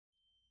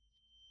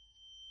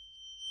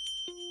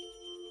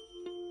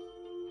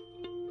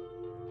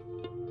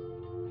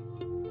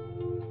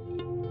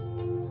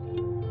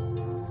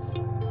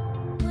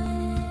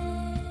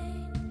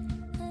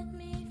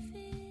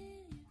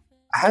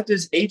had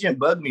this agent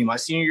bug me my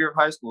senior year of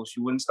high school. She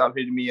wouldn't stop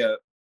hitting me up.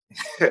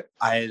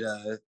 I had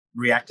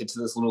reacted to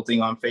this little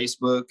thing on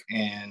Facebook,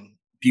 and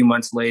a few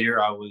months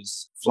later, I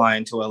was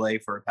flying to LA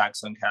for a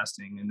PacSun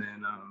casting, and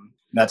then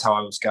that's how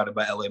I was scouted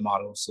by LA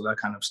Models. So that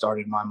kind of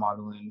started my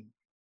modeling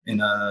in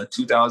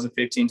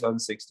 2015,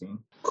 2016.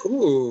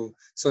 Cool.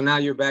 So now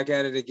you're back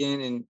at it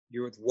again, and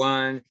you're with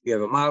one. You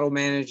have a model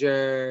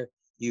manager.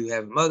 You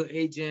have a model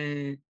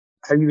agent.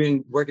 Have you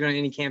been working on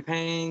any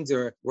campaigns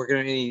or working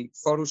on any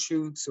photo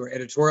shoots or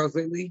editorials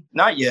lately?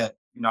 Not yet.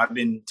 I've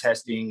been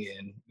testing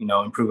and,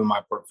 improving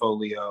my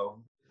portfolio.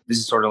 This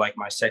is sort of like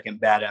my second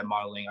bad at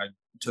modeling. I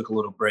took a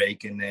little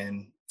break and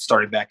then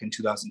started back in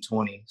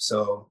 2020.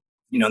 So,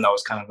 that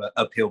was kind of an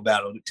uphill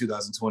battle to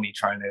 2020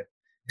 trying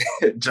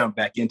to jump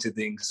back into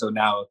things. So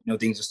now,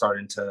 things are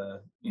starting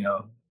to,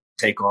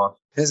 take off.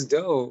 That's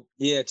dope.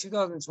 Yeah,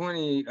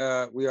 2020,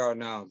 we all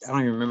know. I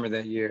don't even remember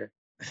that year.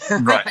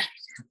 Right.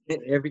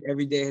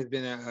 Every day has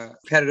been a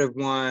repetitive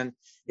one.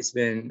 It's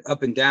been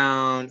up and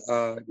down.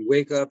 You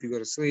wake up, you go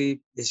to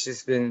sleep. It's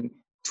just been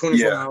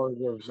 24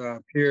 hours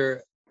of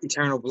pure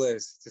eternal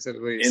bliss, to say the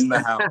least. In the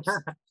house.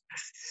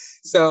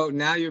 So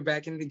now you're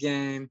back in the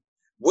game.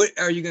 What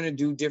are you gonna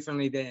do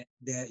differently that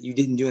you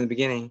didn't do in the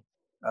beginning?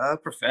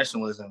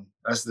 Professionalism.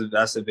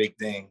 That's a big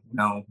thing.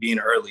 Being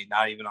early,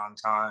 not even on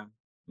time.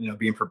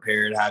 Being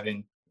prepared,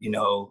 having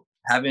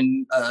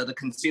the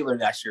concealer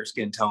that's your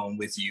skin tone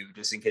with you,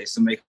 just in case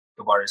the makeup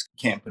artist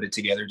can't put it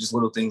together. Just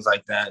little things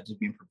like that, just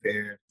being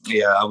prepared.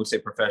 Yeah, I would say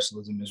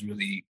professionalism is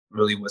really,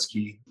 really what's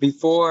key.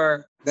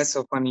 Before, that's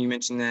so funny you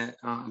mentioned that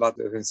about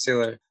the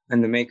concealer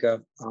and the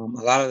makeup.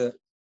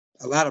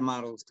 A lot of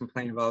models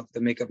complain about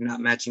the makeup not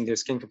matching their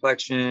skin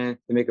complexion.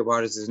 The makeup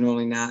artist is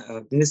normally not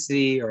of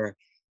ethnicity, or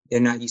they're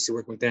not used to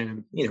working with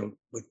them,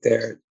 with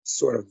their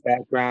sort of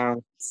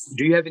background.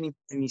 Do you have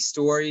any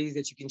stories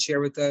that you can share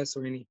with us,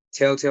 or any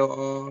telltale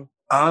all?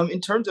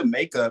 In terms of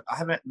makeup, I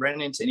haven't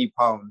ran into any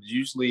problems.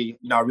 Usually,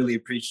 I really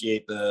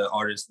appreciate the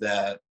artists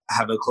that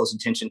have a close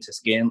attention to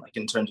skin, like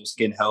in terms of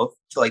skin health.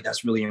 I feel like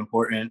that's really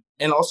important.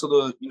 And also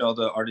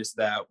the artists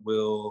that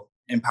will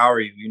empower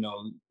you.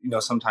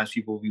 Sometimes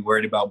people will be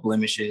worried about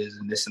blemishes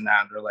and this and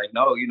that. They're like,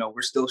 no,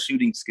 we're still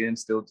shooting, skin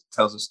still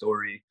tells a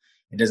story.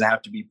 It doesn't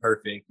have to be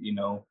perfect.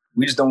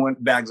 We just don't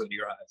want bags under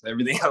your eyes.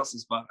 Everything else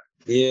is fine.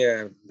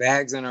 Yeah,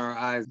 bags under our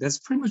eyes. That's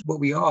pretty much what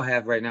we all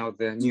have right now with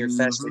the New York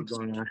Fashion Week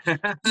going on.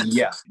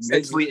 Yeah,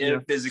 mentally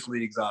and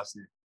physically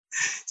exhausted.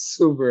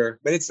 Super.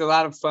 But it's a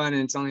lot of fun,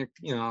 and it's only,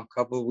 a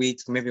couple of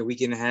weeks, maybe a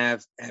week and a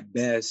half at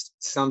best,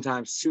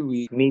 sometimes 2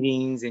 week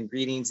meetings and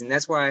greetings. And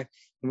that's why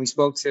when we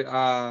spoke to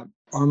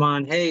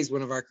Armand Hayes,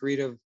 one of our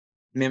creative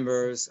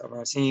members of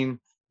our team,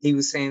 he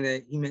was saying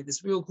that he met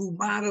this real cool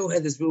model,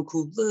 had this real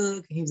cool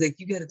look. And he was like,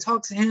 you got to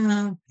talk to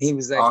him. He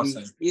was like,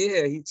 awesome.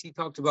 He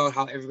talked about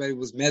how everybody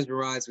was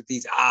mesmerized with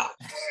these eyes.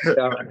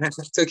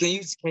 So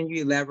can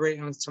you elaborate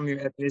on some of your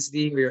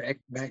ethnicity or your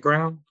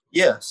background?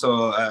 Yeah.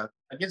 So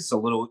I guess it's a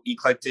little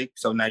eclectic.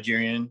 So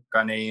Nigerian,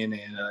 Ghanaian,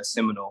 and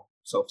Seminole.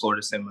 So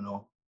Florida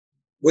Seminole.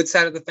 What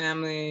side of the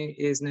family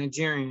is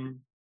Nigerian?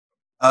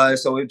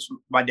 So it's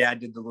my dad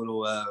did the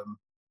little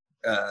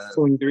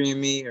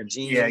 23andMe or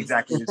Gene. Yeah,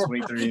 exactly. It's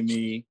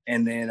 23andMe.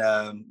 And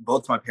then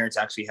both my parents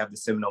actually have the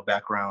Seminole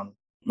background.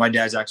 My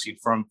dad's actually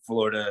from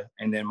Florida,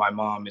 and then my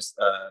mom is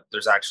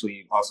there's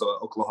actually also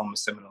Oklahoma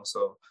Seminole.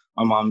 So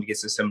my mom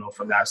gets a Seminole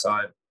from that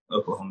side,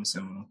 Oklahoma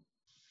Seminole.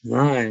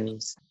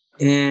 Nice.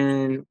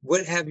 And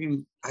have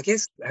you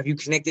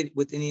connected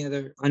with any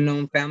other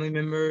unknown family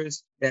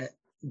members that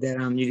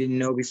you didn't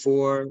know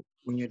before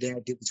when your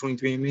dad did the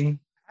 23andMe?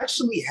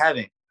 Actually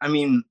haven't. I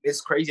mean,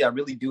 it's crazy. I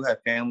really do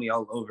have family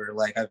all over.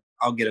 Like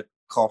I'll get a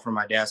call from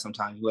my dad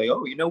sometimes. Like,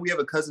 oh, we have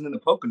a cousin in the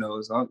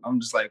Poconos. I'm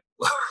just like,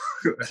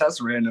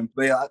 that's random.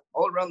 But yeah,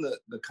 all around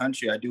the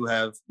country, I do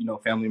have,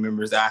 family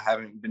members that I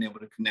haven't been able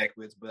to connect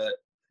with, but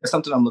it's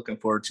something I'm looking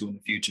forward to in the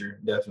future.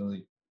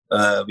 Definitely.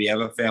 We have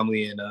a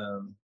family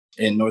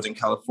in Northern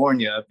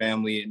California, a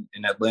family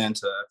in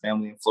Atlanta, a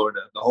family in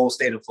Florida, the whole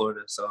state of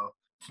Florida. So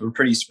we're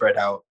pretty spread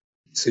out.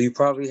 So you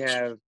probably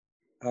have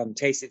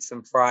tasted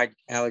some fried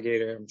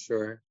alligator, I'm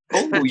sure.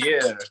 Oh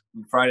yeah,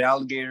 fried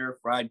alligator,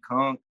 fried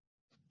conch.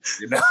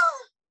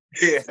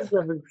 Yeah.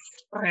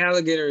 Fried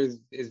alligator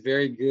is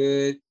very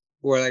good.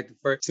 Or like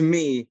to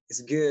me,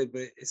 it's good,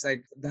 but it's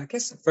like I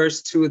guess the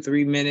first 2 or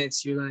 3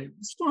 minutes, you're like,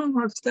 what's wrong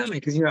with my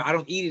stomach? Because I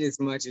don't eat it as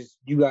much as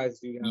you guys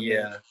do.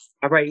 Yeah,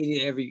 I probably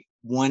eat it every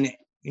one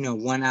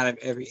out of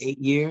every 8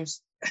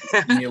 years.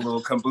 You need a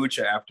little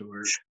kombucha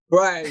afterwards.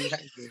 Right.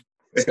 Exactly.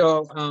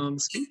 So,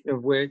 speaking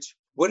of which,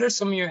 what are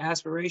some of your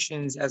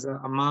aspirations as a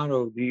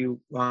model? Do you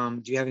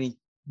have any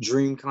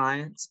dream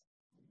clients?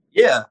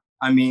 Yeah,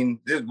 I mean,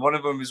 one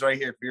of them is right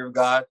here, Fear of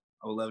God.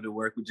 I would love to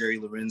work with Jerry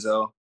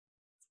Lorenzo.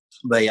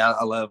 But yeah,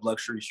 I love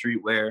luxury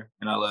streetwear,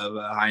 and I love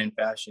high-end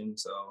fashion.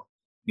 So,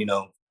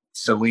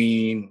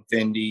 Celine,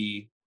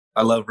 Fendi.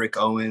 I love Rick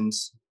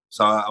Owens.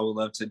 So I would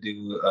love to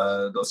do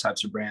those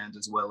types of brands,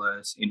 as well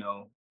as,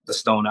 the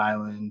Stone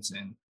Islands.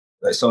 And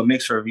so a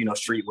mixture of,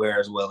 streetwear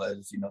as well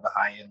as, the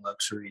high-end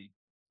luxury.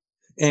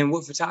 And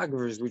what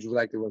photographers would you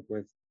like to work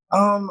with?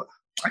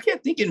 I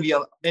can't think of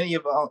any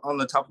of on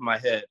the top of my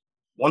head.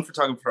 One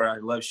photographer I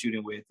love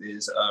shooting with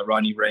is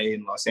Ronnie Ray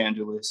in Los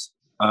Angeles.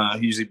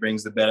 He usually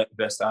brings the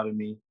best out of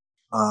me.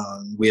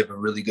 We have a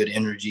really good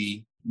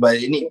energy. But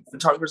any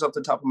photographers off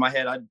the top of my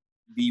head, I'd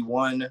be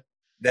one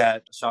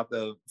that shot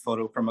the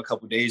photo from a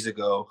couple days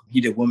ago.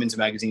 He did Women's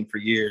Magazine for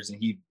years,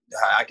 and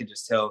I could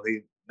just tell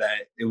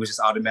that it was just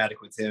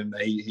automatic with him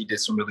that he did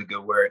some really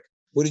good work.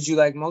 What did you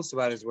like most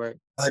about his work?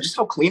 Just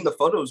how clean the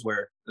photos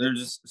were. They're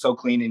just so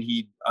clean, and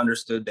he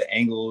understood the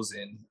angles,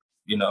 and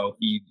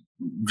he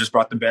just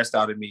brought the best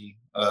out of me.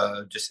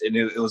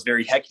 It was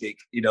very hectic,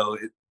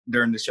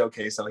 during the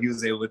showcase. So he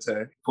was able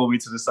to pull me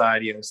to the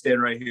side,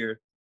 stand right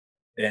here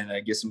and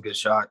get some good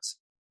shots.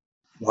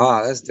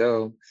 Wow, that's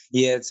dope.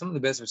 Yeah, some of the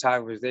best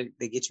photographers,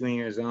 they get you in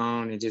your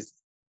zone and just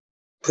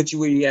put you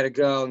where you got to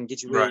go and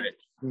get you where, Right.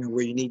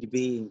 Where you need to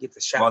be and get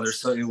the shots.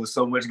 While it was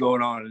so much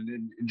going on,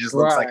 and it just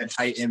looks like a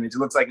tight image. It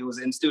looks like it was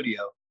in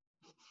studio.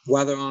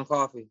 While they're on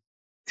coffee.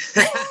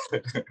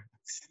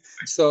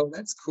 So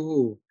that's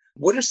cool.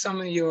 What are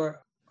some of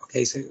your,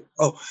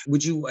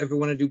 would you ever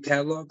want to do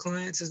catalog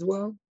clients as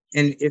well?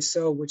 And if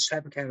so, which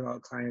type of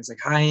catalog clients? Like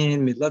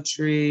high-end,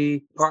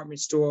 mid-luxury, department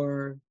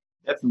store?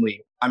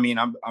 Definitely. I mean,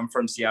 I'm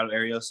from Seattle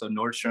area, so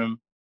Nordstrom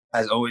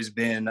has always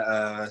been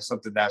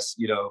something that's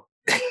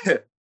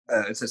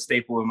it's a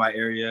staple in my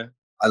area.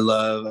 I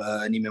love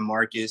Neiman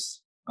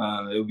Marcus.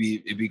 It'd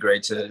be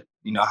great to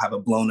have a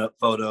blown up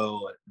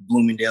photo at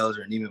Bloomingdale's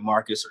or Neiman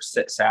Marcus or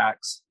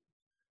Saks,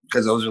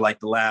 because those are like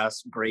the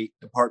last great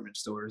department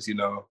stores.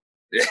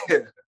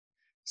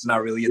 It's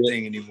not really a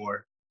thing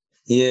anymore.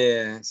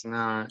 Yeah, it's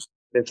not.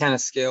 They've kind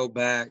of scaled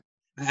back.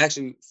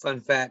 Actually, fun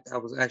fact, I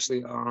was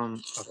actually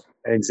an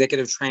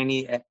executive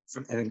trainee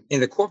in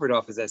the corporate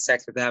office at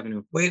Saks Fifth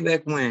Avenue way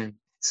back when.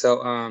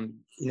 So,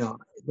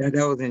 that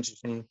was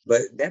interesting.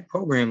 But that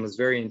program was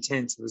very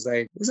intense. It was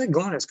like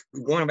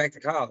going back to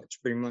college,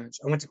 pretty much.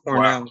 I went to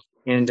Cornell. Wow.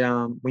 And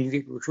when you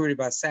get recruited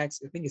by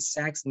Saks, I think it's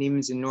Saks,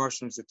 Neiman's, and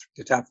Nordstrom's,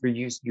 the top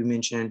three you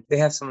mentioned. They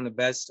have some of the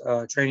best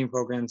training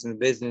programs in the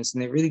business,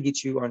 and they really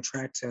get you on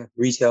track to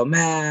retail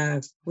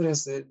math. What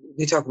else?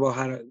 They talk about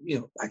how to,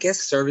 I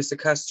guess, service the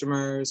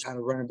customers, how to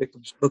run a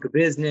book of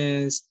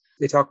business.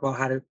 They talk about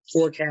how to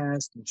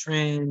forecast and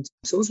trend.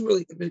 So it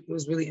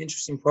was really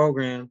interesting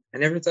program. I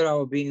never thought I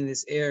would be in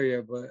this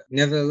area, but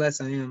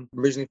nevertheless, I am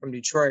originally from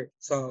Detroit.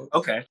 So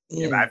okay,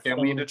 yeah, I have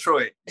family in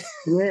Detroit.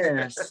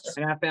 Yeah,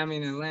 and I have family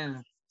in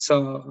Atlanta.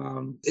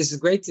 So it's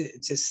great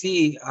to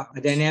see a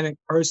dynamic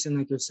person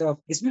like yourself.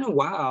 It's been a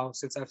while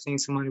since I've seen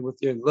somebody with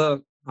your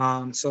look.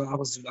 So I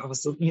was,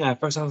 at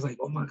first I was like,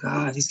 oh my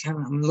God,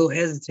 I'm a little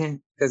hesitant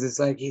because it's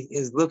like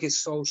his look is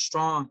so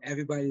strong.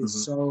 Everybody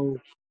is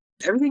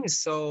everything is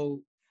so,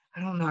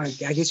 I don't know, I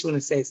guess you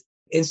want to say it's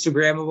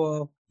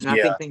Instagrammable. And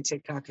I think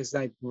TikTok is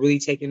like really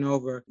taking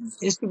over.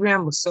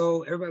 Instagram was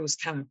everybody was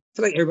I feel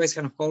like everybody's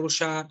kind of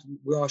photoshopped.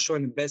 We're all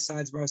showing the best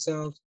sides of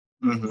ourselves.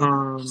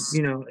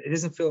 It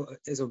doesn't feel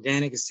as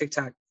organic as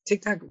TikTok.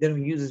 TikTok, they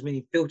don't use as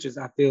many filters,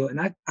 I feel.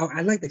 And I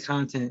like the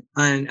content.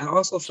 And I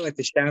also feel like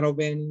the shadow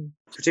banning,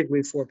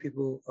 particularly for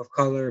people of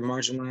color and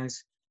marginalized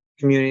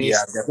communities.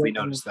 Yeah, I definitely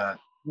noticed that.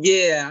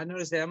 Yeah, I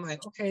noticed that. I'm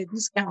like, okay,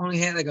 this guy only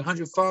had like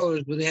 100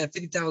 followers, but they had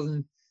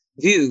 50,000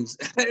 views.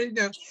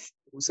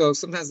 So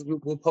sometimes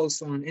we'll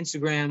post on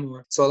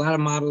Instagram, so a lot of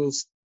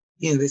models,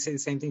 they say the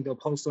same thing. They'll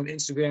post on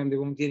Instagram. They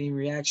won't get any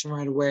reaction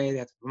right away. They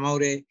have to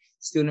promote it.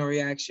 Still no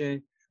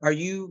reaction. Are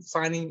you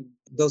finding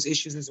those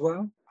issues as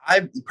well?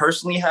 I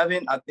personally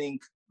haven't. I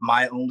think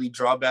my only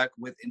drawback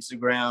with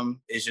Instagram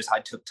is just I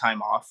took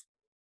time off.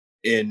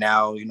 And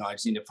now, I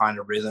just need to find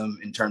a rhythm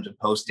in terms of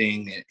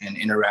posting and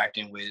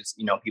interacting with,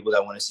 people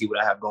that want to see what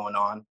I have going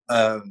on.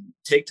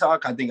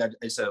 TikTok, I think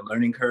it's a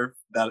learning curve.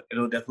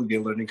 It'll definitely be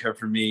a learning curve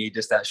for me,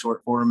 just that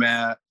short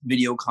format,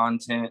 video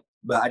content.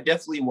 But I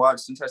definitely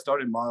watched, since I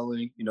started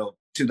modeling,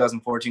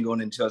 2014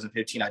 going into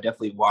 2015, I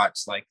definitely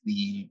watched like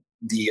the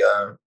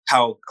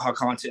how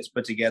content's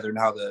put together and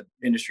how the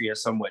industry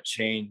has somewhat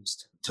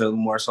changed to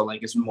more so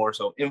like it's more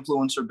so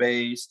influencer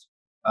based.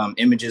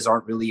 Images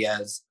aren't really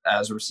as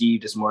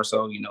received. It's more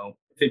so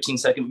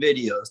 15-second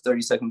videos,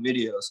 30-second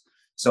videos.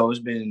 So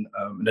it's been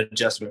an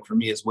adjustment for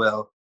me as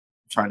well,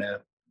 trying to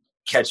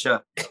catch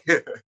up.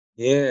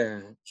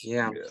 Yeah,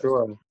 I'm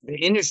sure. The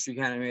industry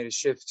kind of made a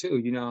shift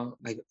too,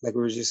 like I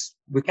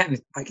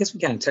guess we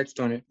kind of touched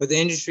on it, but the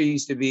industry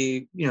used to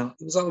be, it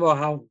was all about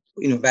how,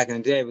 back in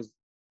the day, it was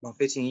about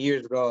 15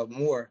 years ago or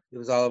more, it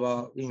was all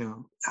about,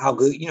 how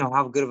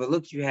good of a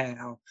look you had,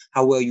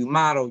 how well you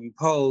modeled, you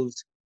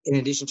posed, in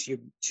addition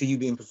to you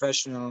being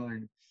professional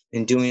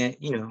and doing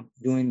it,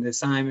 doing the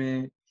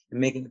assignment and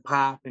making it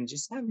pop and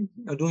just having,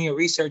 doing your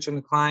research on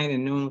the client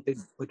and knowing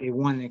what they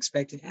want and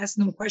expect and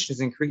asking them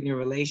questions and creating a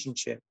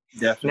relationship.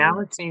 Definitely. Now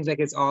it seems like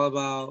it's all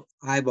about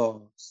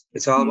eyeballs.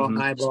 It's all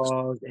about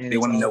eyeballs. And they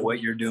want to know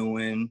what you're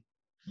doing.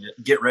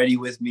 Get ready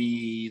with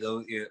me.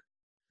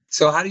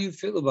 So how do you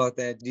feel about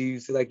that? Do you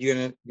feel like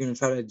you're gonna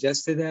try to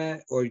adjust to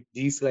that, or do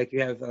you feel like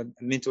you have a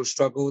mental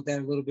struggle with that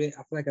a little bit?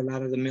 I feel like a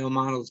lot of the male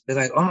models, they're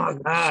like, "Oh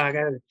my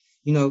God,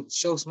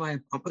 show somebody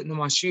I'm putting on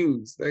my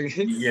shoes. Like,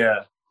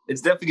 Yeah,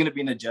 it's definitely going to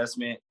be an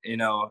adjustment,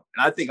 and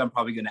I think I'm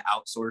probably going to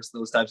outsource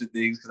those types of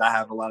things because I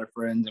have a lot of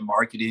friends in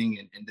marketing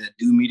and that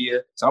do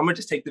media. So I'm going to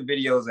just take the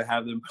videos and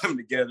have them put them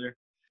together.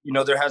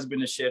 There has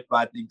been a shift, but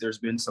I think there's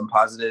been some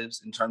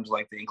positives in terms of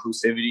like the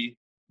inclusivity,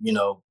 you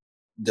know,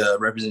 the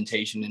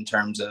representation in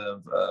terms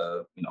of,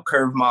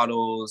 curve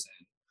models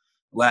and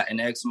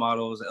Latinx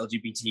models,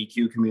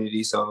 LGBTQ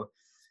community. So,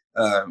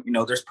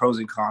 there's pros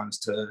and cons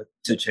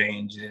to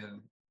change,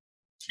 and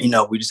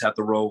we just have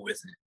to roll with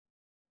it.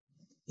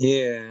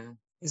 yeah.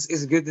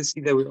 It's good to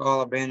see that we're all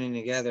abandoning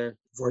together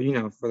for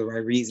the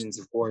right reasons,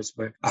 of course.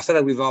 But I feel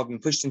like we've all been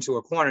pushed into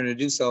a corner to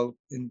do so.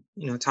 And,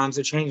 times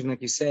are changing,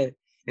 like you said.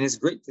 And it's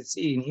great to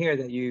see and hear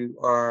that you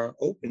are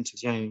open to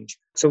change.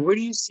 So where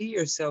do you see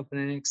yourself in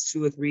the next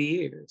 2 or 3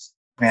 years?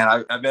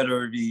 Man, I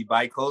better be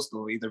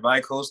bi-coastal, either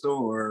bi-coastal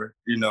or,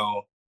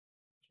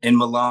 in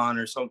Milan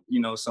or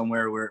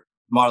somewhere where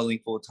modeling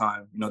full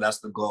time.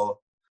 That's the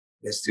goal,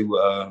 is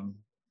to,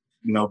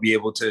 be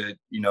able to,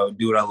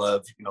 do what I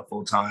love,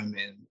 full time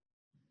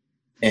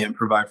and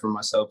provide for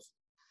myself.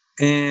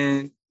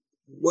 And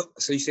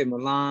so you said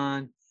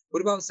Milan.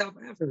 What about South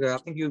Africa? I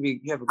think you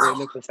have a great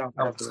look for South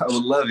Africa. I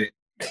would love it.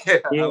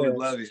 I would Yeah.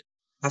 love it.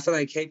 I feel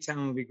like Cape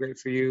Town would be great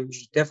for you. You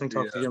should definitely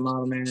talk to Yeah. your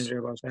model manager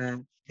about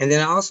that. And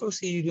then I also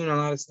see you doing a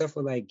lot of stuff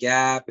with like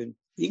Gap and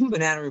even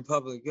Banana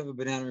Republic. You have a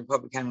Banana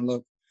Republic kind of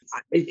look.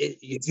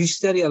 If you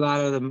study a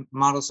lot of the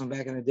models from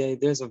back in the day,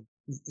 there's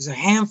a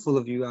handful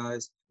of you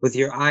guys with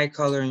your eye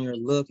color and your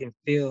look and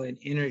feel and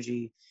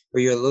energy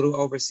where you're a little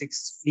over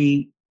 6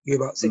 feet.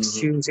 You're about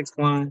 6'2",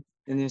 6'1".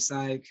 And it's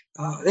like,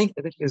 I think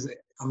there's,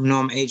 I know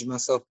I'm aging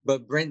myself,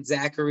 but Brent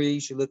Zachary, you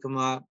should look him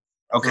up.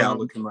 Okay, I'll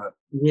look him up.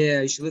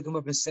 Yeah, you should look him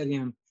up and study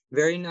him.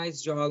 Very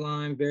nice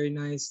jawline, very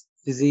nice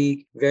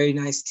physique, very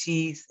nice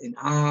teeth and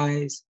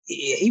eyes.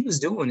 He was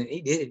doing it. He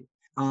did it.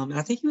 And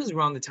I think he was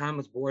around the time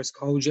with Boris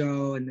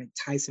Kojo and like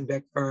Tyson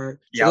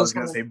Beckford. Yeah, I was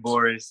gonna say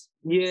Boris.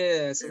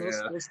 Yeah, so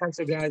those types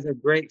of guys are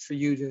great for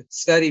you to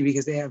study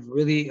because they have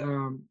really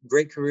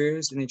great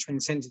careers and they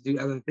transcend to do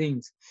other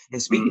things.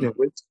 And speaking of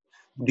which,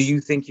 do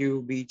you think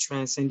you'll be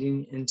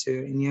transcending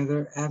into any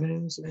other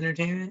avenues of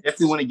entertainment?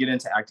 Definitely want to get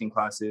into acting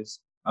classes,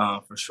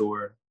 for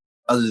sure.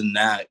 Other than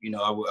that,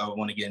 I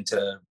want to get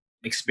into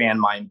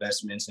expand my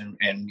investments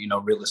and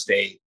real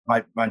estate.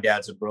 My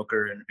dad's a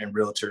broker and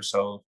realtor,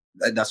 so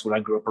that's what I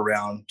grew up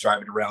around,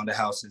 driving around the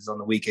houses on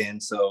the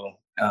weekends. So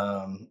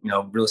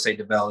real estate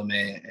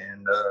development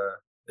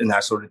and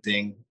that sort of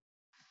thing.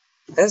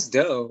 That's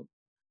dope.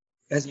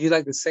 That's you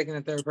like the second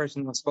or third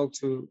person I spoke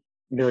to.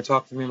 They were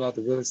talking to me about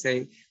the real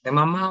estate. And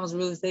my mom was a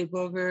real estate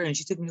broker, and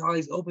she took me to all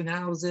these open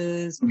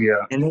houses.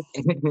 Yeah. And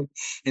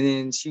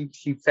then she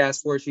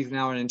fast forward, she's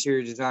now an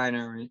interior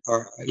designer,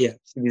 she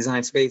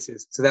designed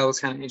spaces. So that was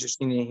kind of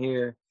interesting to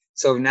hear.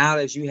 So now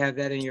that you have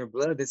that in your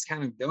blood, that's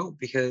kind of dope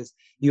because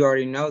you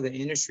already know the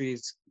industry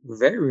is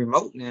very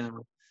remote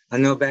now. I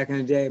know back in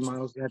the day,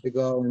 models had to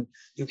go and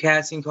do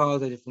casting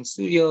calls at different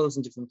studios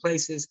and different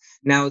places.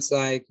 Now it's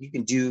like you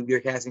can do your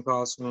casting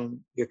calls from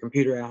your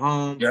computer at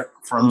home. Yeah,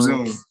 from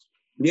Zoom.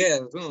 Yeah,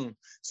 Zoom.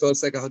 So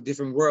it's like a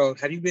different world.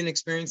 Have you been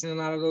experiencing a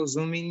lot of those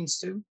Zoom meetings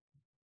too?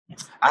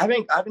 I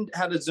haven't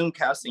had a Zoom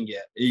casting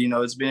yet.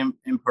 It's been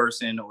in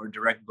person or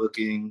direct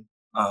booking.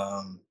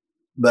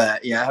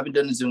 But yeah, I haven't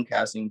done a Zoom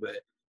casting, but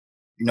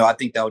I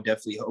think that would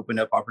definitely open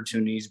up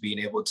opportunities, being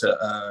able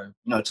to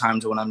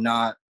times when I'm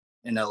not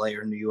in LA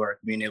or New York,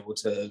 being able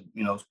to,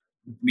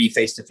 be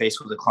face to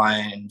face with a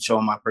client and show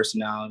my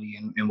personality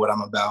and what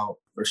I'm about,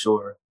 for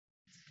sure.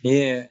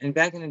 Yeah. And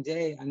back in the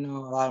day, I know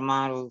a lot of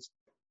models,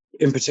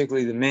 and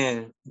particularly the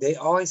men, they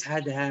always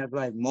had to have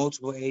like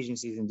multiple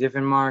agencies in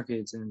different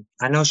markets. And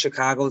I know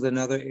Chicago's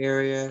another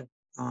area.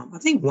 I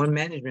think One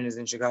Management is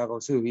in Chicago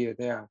too. Yeah,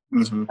 they are.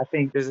 Mm-hmm. I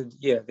think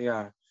they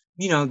are.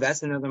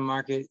 That's another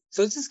market.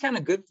 So it's just kind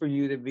of good for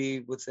you to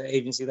be with the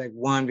agency like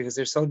One because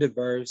they're so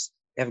diverse.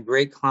 They have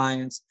great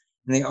clients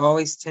and they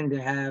always tend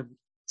to have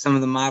some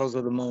of the models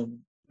of the moment.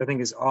 I think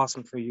it's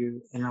awesome for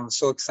you. And I was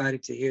so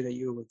excited to hear that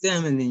you were with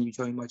them. And then you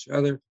told me about your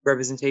other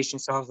representation.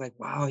 So I was like,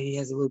 wow, he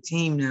has a little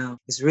team now.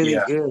 It's really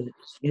good.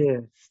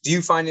 Yeah. Do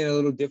you find it a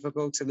little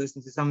difficult to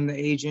listen to some of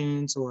the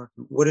agents, or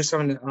what are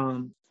some of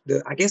some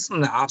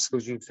of the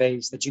obstacles you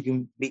face that you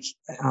can be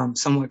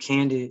somewhat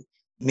candid?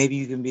 Maybe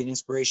you can be an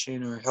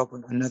inspiration or help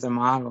another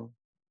model.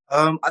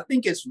 I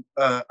think it's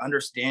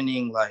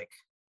understanding like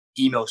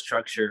email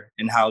structure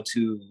and how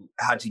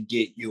to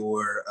get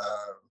your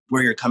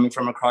where you're coming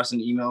from across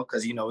an email,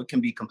 because it can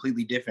be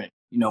completely different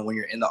when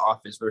you're in the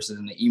office versus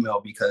in the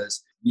email,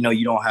 because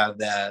you don't have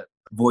that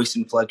voice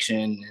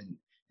inflection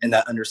and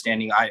that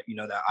understanding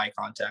that eye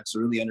contact. So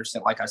really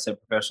understand, like I said,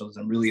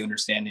 professionalism, really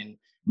understanding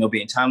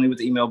being timely with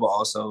the email, but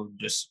also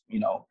just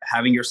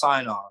having your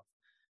sign off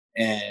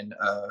and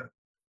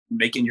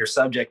making your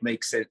subject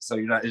make sense. So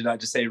you're not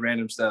just saying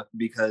random stuff,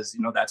 because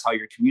that's how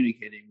you're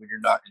communicating when you're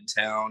not in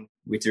town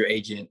with your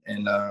agent.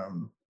 And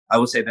I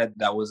would say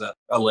that was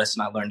a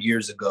lesson I learned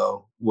years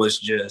ago, was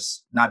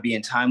just not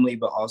being timely,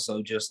 but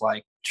also just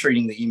like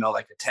treating the email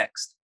like a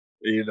text.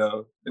 you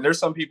know. And there's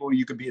some people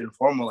you could be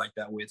informal like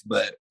that with,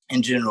 but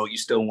in general, you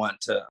still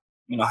want to,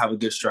 have a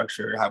good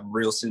structure, have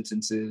real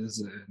sentences,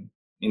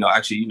 and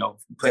actually,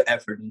 put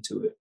effort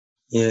into it.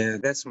 Yeah,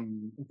 that's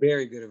some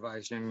very good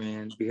advice, young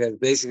man, because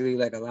basically,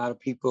 like a lot of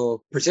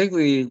people,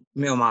 particularly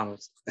male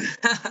models,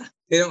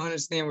 they don't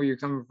understand where you're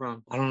coming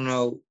from. I don't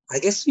know. I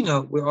guess,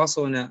 we're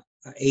also in a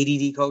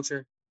ADD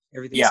culture.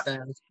 Everything's Yeah,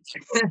 fast.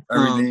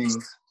 um,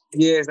 everything.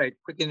 yeah, it's like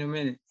quick in a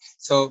minute.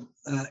 So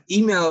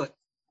email,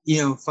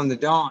 from the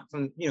dawn,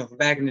 from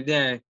back in the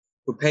day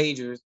with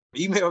pagers,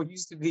 email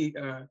used to be,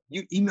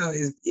 email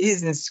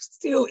is and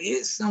still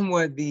is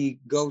somewhat the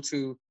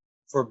go-to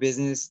for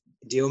business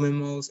deal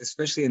memos,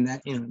 especially in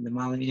that, the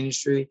modeling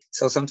industry.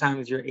 So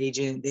sometimes your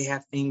agent, they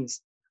have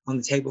things on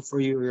the table for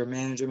you, or your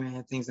manager may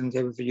have things on the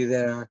table for you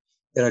that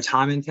are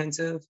time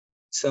intensive.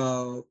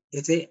 So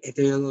if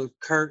they're a little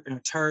curt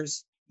and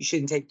terse, you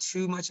shouldn't take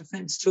too much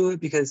offense to it,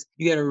 because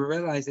you got to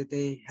realize that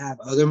they have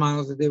other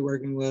models that they're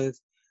working with,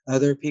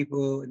 other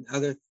people and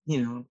other,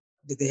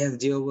 that they have to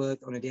deal with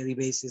on a daily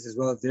basis, as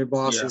well as their Yeah.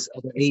 bosses,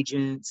 other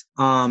agents.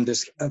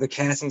 There's other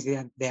castings they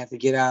have to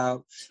get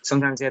out.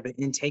 Sometimes they have to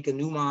intake a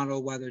new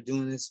model while they're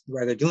doing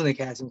the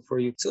casting for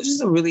you. So it's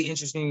just a really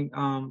interesting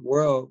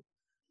world.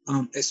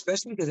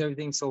 Especially because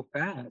everything's so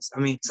fast. I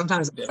mean,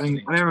 sometimes,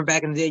 Definitely. I remember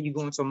back in the day, you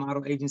go into a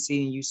model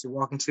agency and you used to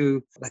walk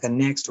into like a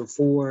Next or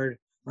Ford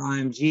or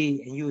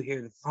IMG, and you would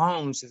hear the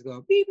phones just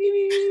go beep, beep,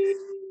 beep,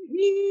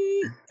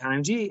 beep,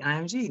 IMG,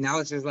 IMG. Now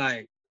it's just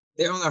like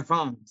they're on their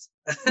phones.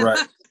 Right.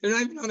 They're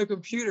not even on a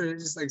computer. They're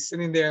just like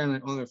sitting there and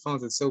like on their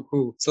phones. It's so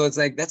cool. So it's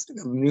like that's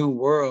like a new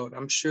world.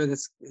 I'm sure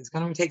it's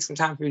gonna take some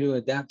time for you to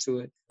adapt to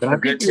it. But a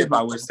good tip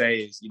I would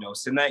say is,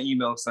 send that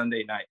email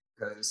Sunday night,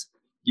 because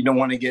you don't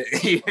want to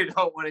get you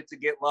don't want it to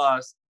get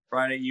lost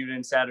Friday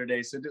evening,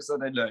 Saturday. Send it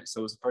Sunday night,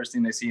 so it's the first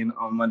thing they see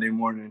on Monday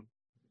morning.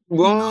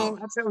 Well,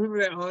 I tell people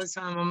that all the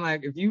time. I'm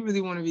like, if you really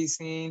want to be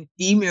seen,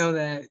 email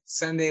that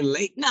Sunday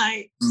late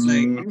night. Like,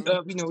 you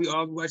up, we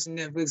all be watching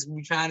Netflix,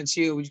 we trying to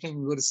chill, but you can't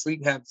even go to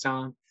sleep half the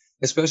time,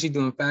 especially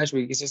during Fashion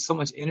Week. It's just so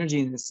much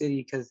energy in the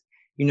city because,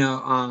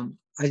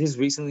 I just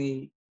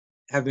recently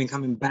have been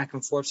coming back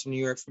and forth to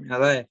New York from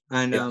LA,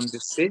 and the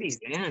city's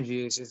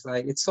energy is just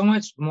like, it's so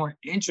much more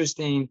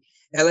interesting.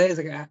 LA is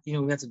like, we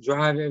have to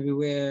drive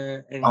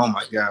everywhere. And oh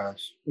my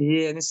gosh.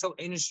 yeah, and it's so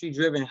industry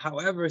driven.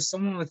 However,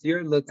 someone with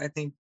your look, I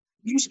think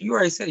you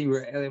already said you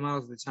were at LA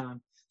Models at the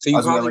time. So I you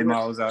was with probably LA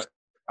Models.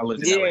 I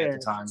lived in LA at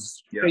the time.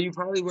 Yeah. So you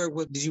probably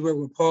did you work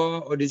with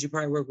Paul, or did you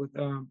probably work with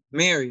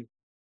Mary?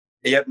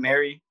 Yep,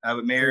 Mary. I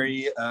would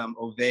Mary,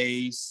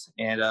 Ovase,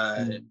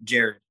 and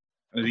Jared.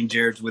 I think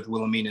Jared's with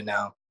Wilhelmina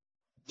now.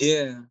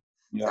 Yeah.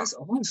 That's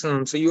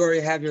awesome. So you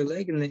already have your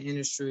leg in the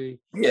industry.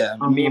 Yeah,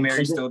 me and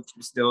Mary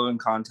still in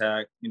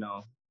contact,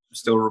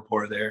 still a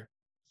rapport there.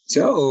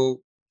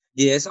 So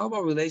yeah, it's all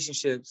about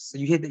relationships. So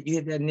you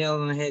hit that nail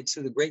on the head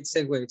too. The great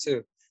segue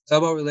too. It's all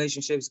about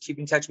relationships. Keep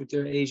in touch with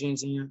your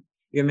agents and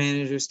your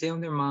managers. Stay on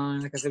their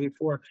mind. Like I said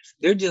before,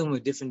 they're dealing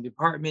with different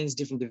departments,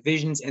 different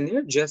divisions, and they're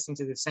adjusting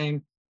to the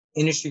same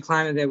industry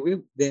climate that we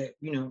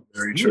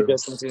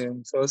adjusting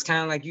to. So it's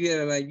kind of like you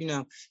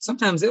gotta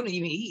sometimes they don't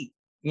even eat.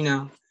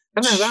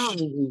 Sometimes I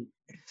don't even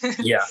eat.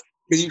 Yeah.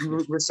 Because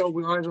we're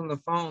always on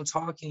the phone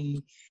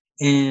talking,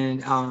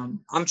 and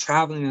I'm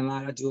traveling a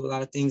lot. I do a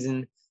lot of things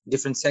in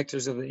different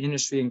sectors of the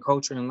industry and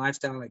culture and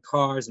lifestyle, like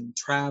cars and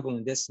travel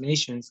and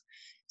destinations.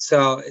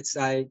 So it's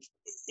like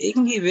it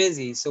can get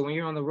busy. So when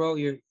you're on the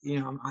road,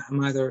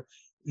 I'm either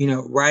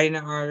writing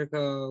an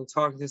article,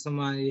 talking to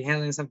somebody,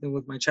 handling something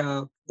with my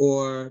child,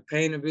 or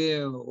paying a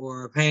bill,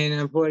 or paying an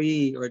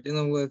employee, or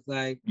dealing with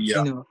a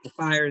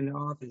fire in the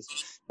office.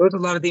 There's a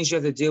lot of things you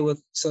have to deal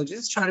with. So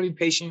just try to be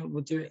patient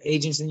with your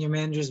agents and your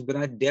managers. But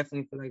I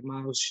definitely feel like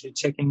models should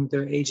check in with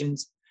their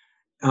agents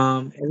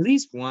at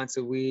least once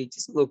a week.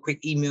 Just a little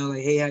quick email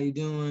like, "Hey, how you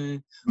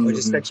doing?" Or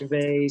just touch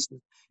base.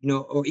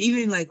 Or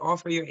even like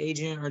offer your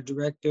agent or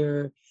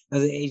director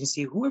of the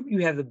agency, whoever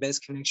you have the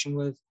best connection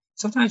with.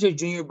 Sometimes your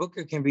junior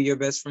booker can be your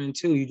best friend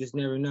too. You just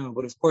never know.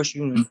 But of course,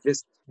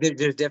 there's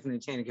definitely a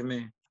chain of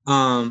command.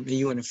 And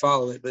you want to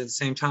follow it, but at the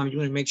same time, you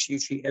want to make sure you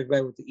treat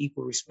everybody with the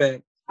equal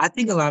respect. I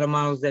think a lot of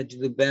models that do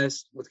the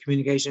best with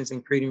communications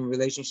and creating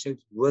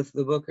relationships with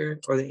the booker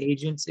or the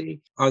agency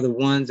are the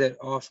ones that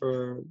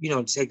offer,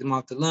 to take them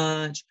out to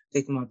lunch,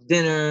 take them out to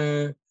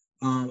dinner,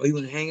 or you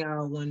want to hang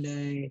out one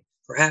day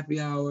for happy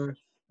hour.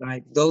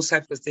 Like those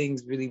types of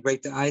things really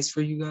break the ice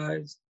for you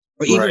guys.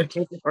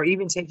 Or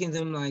even taking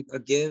them like a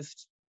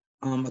gift,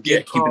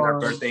 gift keeping card. our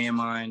birthday in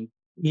mind.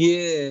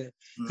 Yeah,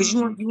 because you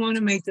want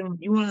to make them,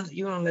 you want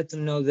to let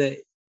them know that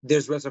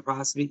there's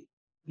reciprocity,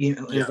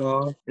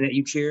 involved, and that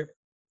you care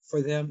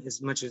for them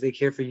as much as they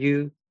care for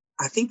you.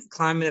 I think the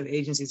climate of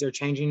agencies are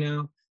changing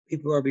now.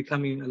 People are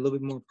becoming a little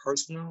bit more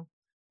personal.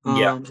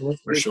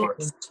 For sure.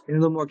 And a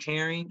little more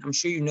caring. I'm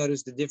sure you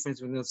noticed the difference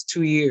in those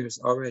 2 years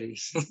already.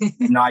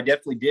 No, I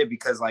definitely did,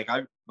 because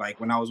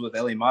when I was with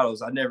LA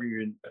Models, I never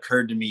even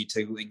occurred to me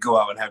to go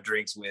out and have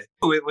drinks with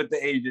the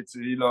agents.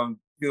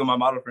 few of my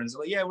model friends are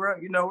like, yeah,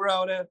 we're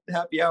out at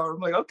happy hour. I'm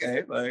like,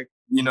 okay, like,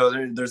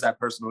 there's that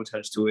personal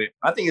touch to it.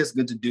 I think it's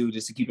good to do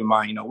just to keep in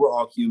mind, we're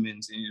all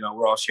humans and,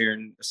 we're all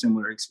sharing a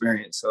similar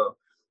experience. So,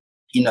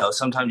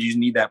 sometimes you just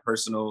need that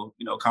personal,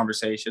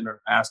 conversation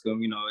or ask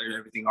them, is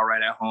everything all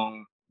right at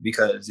home?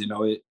 Because,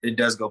 it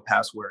does go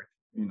past work.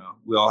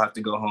 We all have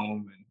to go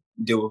home and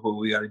deal with what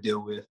we got to deal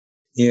with.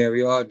 Yeah,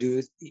 we all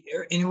do.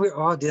 And we're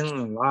all dealing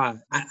with a lot.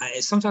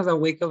 Sometimes I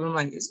wake up and I'm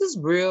like, is this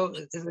real?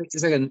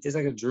 It's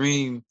like a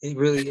dream. It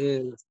really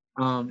is.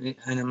 And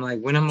I'm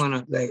like, when I'm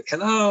gonna like,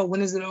 hello,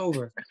 when is it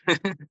over?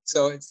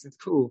 So it's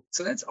cool.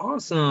 So that's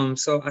awesome.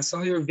 So I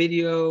saw your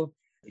video.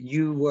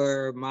 You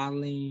were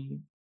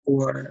modeling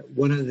for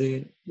one of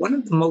the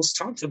most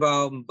talked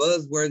about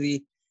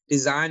buzzworthy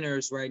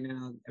designers right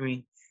now. I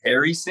mean,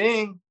 Harry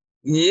Singh.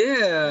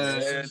 yeah.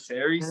 Yeah,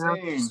 Terry And I,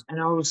 Singh.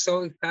 and I was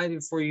so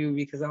excited for you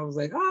because I was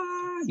like,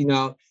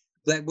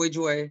 Black Boy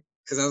Joy.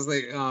 Because I was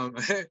like,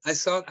 I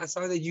saw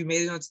that you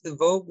made it onto the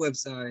Vogue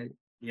website.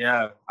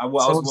 Yeah, I So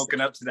was woken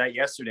up to that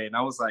yesterday, and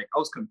I was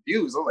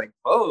confused. I was like,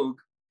 Vogue.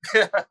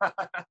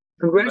 But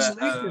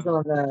congratulations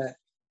on that.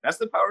 that's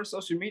the power of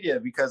social media,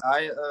 because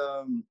I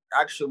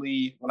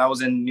actually, when I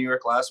was in New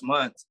York last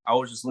month, I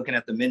was just looking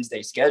at the Men's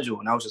Day schedule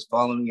and I was just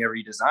following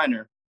every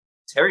designer.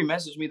 Terry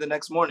messaged me the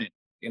next morning.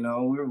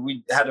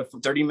 We had a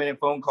 30-minute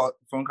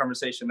phone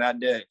conversation that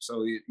day.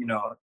 So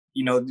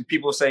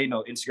people say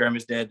Instagram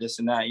is dead, this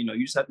and that.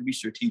 You just have to be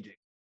strategic.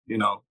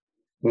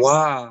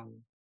 Wow.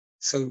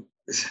 So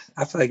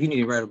I feel like you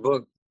need to write a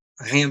book,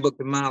 a handbook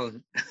to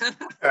modeling,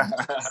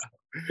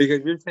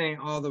 because you're saying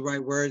all the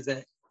right words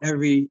that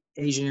every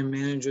Asian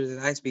manager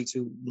that I speak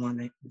to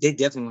they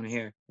definitely want to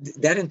hear.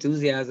 That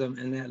enthusiasm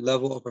and that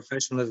level of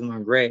professionalism are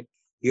great.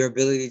 Your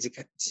ability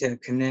to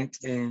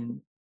connect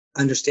and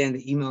understand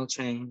the email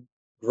chain,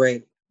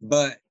 great.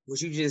 But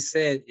what you just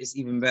said is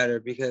even better,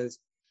 because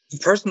the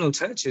personal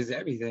touch is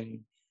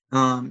everything.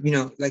 Like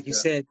you Yeah.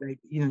 said, like,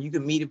 you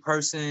can meet a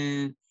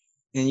person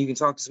and you can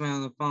talk to someone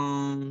on the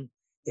phone.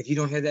 If you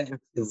don't hear that in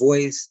the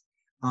voice,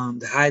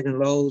 the highs and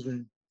lows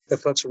and the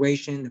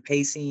fluctuation, the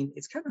pacing,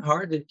 it's kind of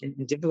hard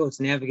and difficult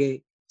to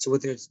navigate to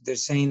what they're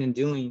saying and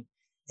doing.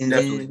 And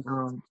Definitely.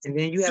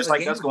 then you have Just a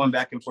like us game. going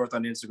back and forth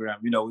on Instagram.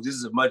 This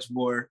is a much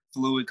more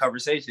fluid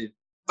conversation.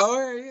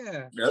 Oh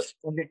yeah. Yep.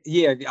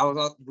 Yeah,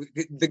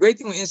 the great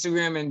thing with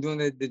Instagram and doing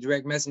the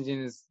direct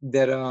messaging is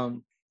that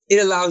it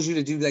allows you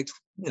to do like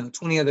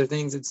 20 other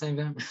things at the same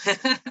time.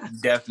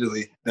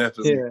 Definitely.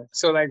 Yeah.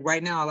 So like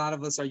right now, a lot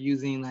of us are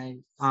using like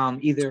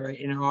either an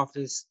inner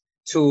office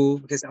tool,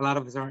 because a lot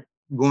of us aren't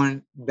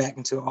going back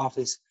into the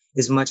office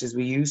as much as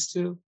we used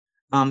to.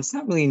 It's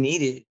not really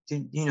needed.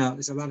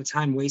 It's a lot of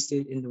time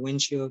wasted in the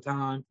windshield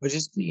time, or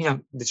just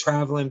the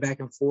traveling back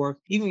and forth,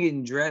 even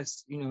getting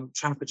dressed.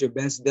 Trying to put your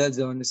best duds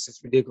on is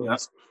just Yep.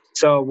 ridiculous.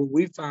 So what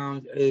we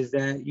found is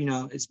that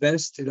it's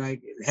best to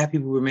like have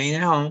people remain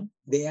at home.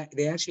 They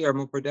actually are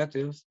more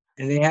productive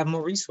and they have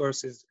more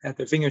resources at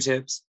their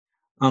fingertips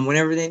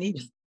whenever they need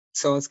them.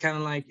 So it's kind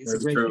of like it's a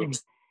That's great true. thing.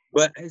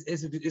 But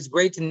it's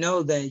great to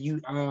know that you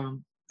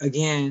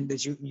again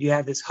that you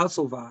have this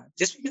hustle vibe.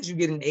 Just because you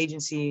get an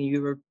agency and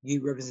you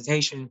get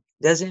representation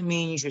doesn't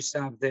mean you should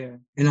stop there.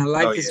 And I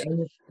like Oh this.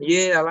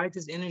 yeah. Yeah, I like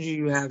this energy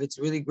you have. It's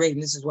really great,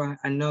 and this is why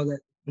I know that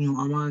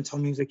Armand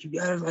told me, he was like, you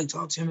gotta like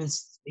talk to him.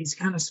 He's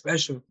kind of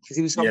special because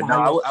he was talking Yeah,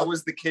 about no, I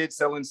was the kid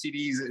selling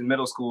CDs in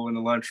middle school in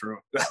the lunchroom.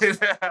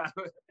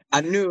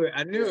 I knew it.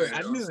 I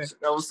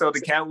was sell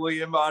the Cat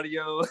William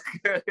audio.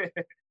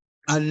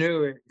 I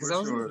knew it because For I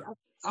was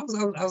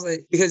sure. I was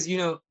like, because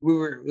we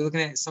were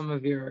looking at some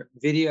of your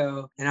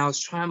video and I was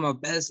trying my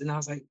best and I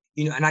was like,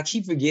 and I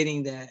keep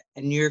forgetting that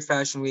at New York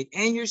Fashion Week,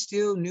 and you're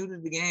still new to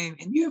the game,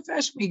 and New York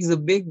Fashion Week is a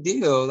big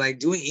deal. Like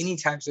doing any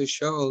types of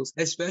shows,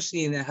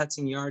 especially in the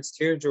Hudson Yards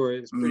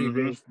territory, is pretty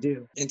big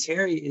deal. And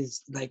Terry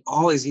is like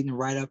always getting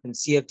right up in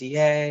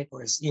CFDA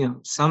or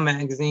some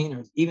magazine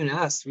or even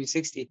us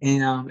 360,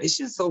 and it's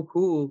just so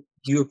cool.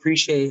 You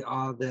appreciate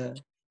all the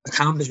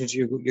accomplishments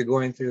you're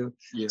going through.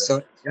 Yeah.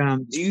 So,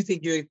 do you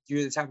think you're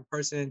the type of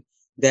person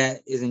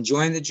that is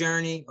enjoying the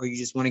journey, or you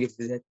just want to get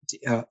to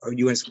that, or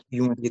you want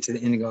to get to the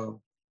end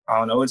goal? I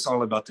don't know. It's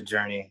all about the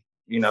journey.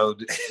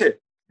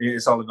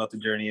 It's all about the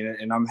journey,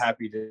 and I'm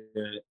happy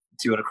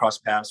to cross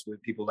paths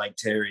with people like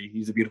Terry.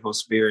 He's a beautiful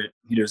spirit.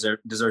 He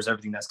deserves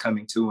everything that's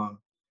coming to him.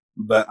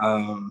 But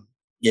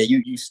yeah,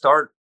 you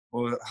start.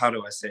 Well, how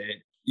do I say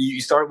it?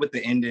 You start with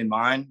the end in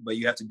mind, but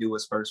you have to do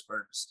what's first.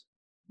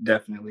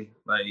 Definitely,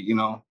 like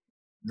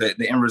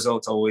the end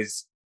result's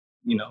always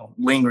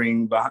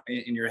lingering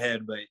in your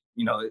head, but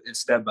it's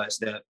step by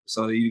step.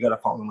 So you got to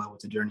fall in love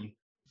with the journey.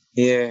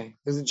 Yeah,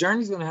 because the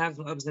journey's gonna have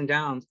some ups and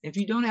downs. If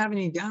you don't have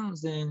any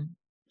downs, then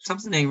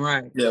something ain't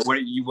right. Yeah,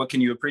 what can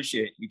you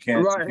appreciate? You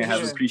can't have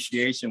Yeah.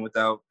 appreciation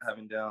without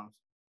having downs.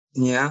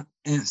 Yeah,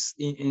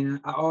 and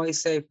I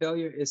always say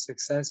failure is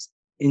success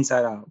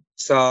inside out.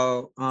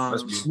 So,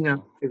 That's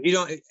beautiful. if you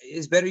don't,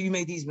 it's better you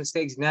make these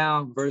mistakes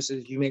now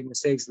versus you make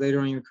mistakes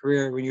later in your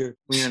career when you're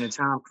on a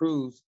Tom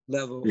Cruise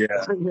level. Yeah.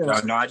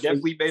 Yeah. No, I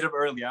definitely made them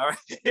early. All right.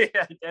 I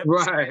definitely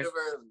Right. made them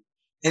early.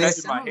 And it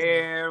cutting my sounds,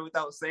 hair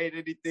without saying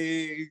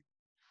anything.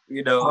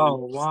 You know, oh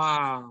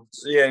wow.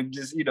 yeah,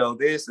 just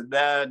this and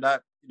that.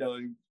 Not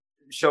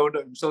showed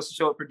up, supposed to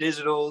show up for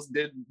digitals.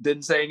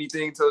 Didn't say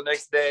anything till the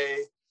next day.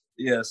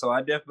 Yeah, so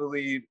I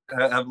definitely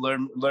have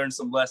learned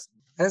some lessons.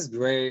 That's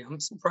great. I'm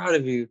so proud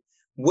of you.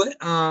 What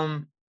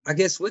I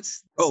guess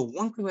what's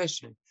one quick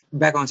question.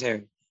 Back on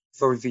Terry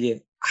before we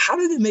forget. How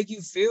did it make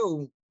you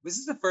feel? Was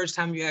this the first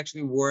time you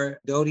actually wore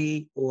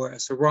dhoti or a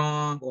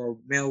sarong or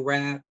male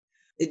wrap?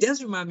 It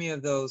does remind me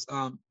of those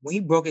when he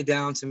broke it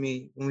down to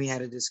me when we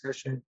had a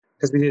discussion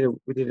because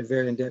we did a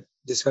very in-depth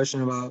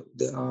discussion about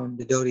the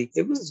dhoti.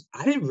 It was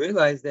I didn't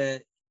realize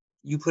that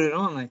you put it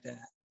on like that.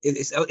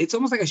 It's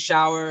almost like a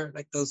shower,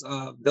 like those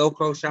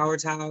Velcro shower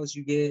towels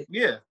you get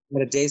Yeah,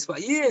 at a day spa.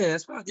 Yeah,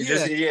 that's right.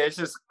 Yeah, it's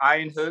just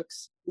iron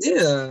hooks.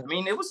 yeah. I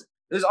mean, it was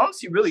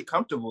honestly really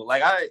comfortable.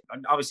 Like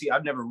obviously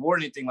I've never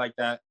worn anything like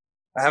that.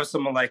 I have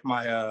some of like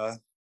my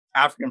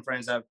African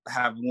friends that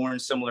have worn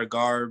similar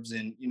garbs,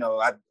 and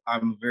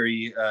I'm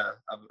very I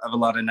have a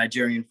lot of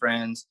Nigerian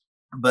friends,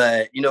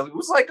 but it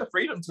was like a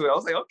freedom to it. I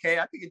was like, okay,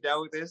 I could get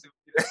down with this,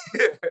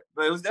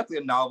 but it was definitely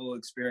a novel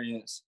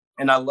experience.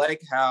 And I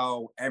like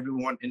how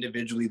everyone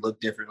individually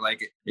looked different.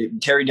 Like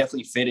Terry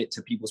definitely fitted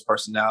to people's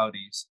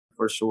personalities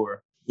for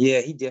sure.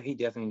 Yeah, he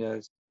definitely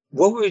does.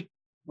 What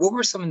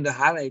were some of the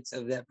highlights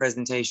of that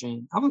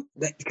presentation?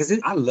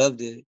 I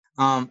loved it.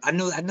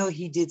 I know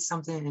he did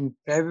something in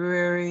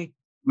February.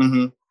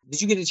 Hmm.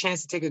 Did you get a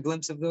chance to take a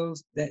glimpse of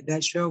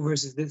that show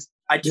versus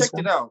I this checked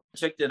it one?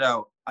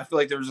 out. I feel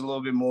like there was a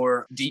little bit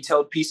more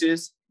detailed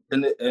pieces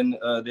in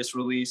this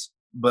release,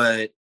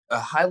 but a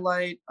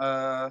highlight.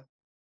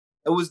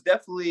 It was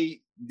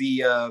definitely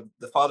the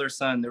father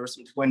son. There were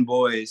some twin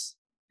boys,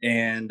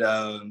 and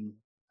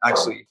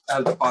actually,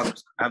 I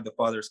have the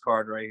father's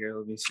card right here.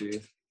 Let me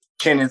see.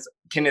 Kenneth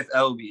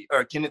Elby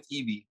or Kenneth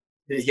Eby.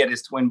 He had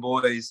his twin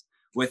boys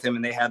with him,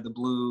 and they had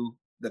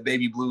the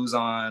baby blues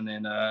on,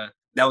 and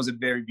that was a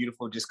very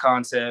beautiful just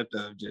concept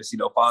of just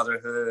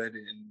fatherhood,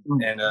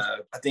 and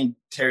I think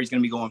Terry's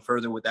going to be going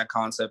further with that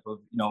concept of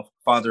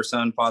father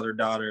son, father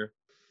daughter.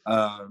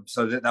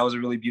 So that was a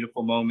really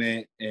beautiful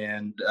moment,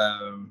 and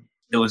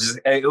it was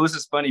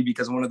just funny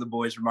because one of the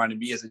boys reminded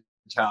me as a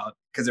child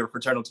because they were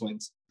fraternal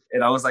twins,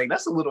 and I was like,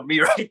 that's a little me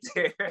right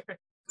there.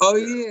 Oh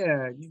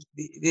yeah,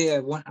 yeah.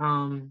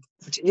 One,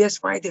 yes,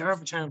 right. They are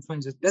fraternal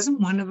twins.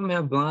 Doesn't one of them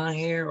have blonde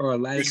hair or a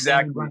light skin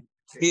Exactly. brown?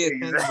 Yeah,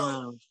 sandy Exactly.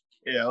 brown.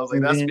 Yeah, I was like,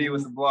 And that's me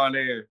with then the blonde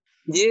hair.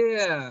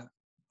 yeah.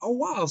 Oh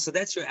wow. So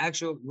that's your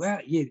actual yeah,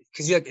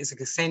 because it's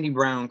like a sandy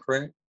brown,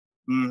 correct?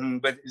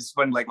 But it's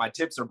funny, like my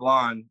tips are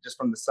blonde just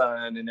from the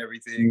sun and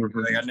everything.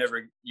 Like I Mhm.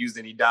 never used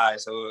any dye,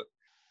 so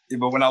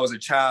but when I was a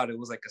child, it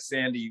was like a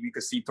sandy. We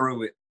could see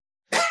through it.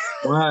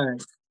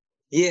 Right.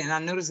 Yeah, and I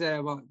noticed that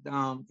about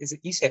is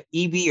it you said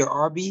EB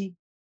or RB?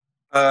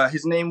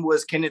 His name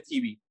was Kenneth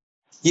Eby.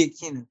 Yeah,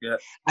 Kenneth. Yeah,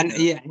 yeah,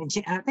 Yeah, and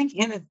I think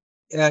Kenneth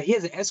he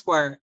has an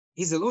Esquire.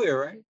 He's a lawyer,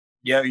 right?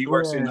 yeah. He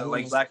works in Yeah,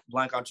 like yeah.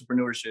 black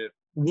entrepreneurship.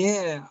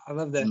 Yeah, I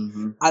love that.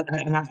 Hmm.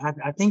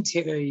 I think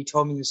Terry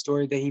told me the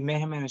story that he met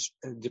him at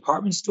a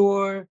department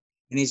store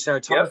and he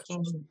started Yep,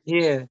 talking.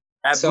 Yeah.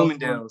 at So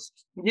Bloomingdale's.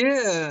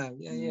 yeah,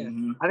 yeah, yeah.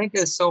 Hmm. I think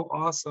that's so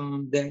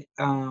awesome that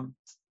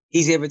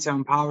he's able to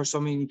empower so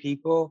many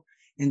people.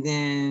 And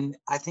then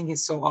I think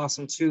it's so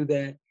awesome too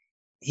that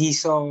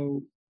he's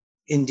so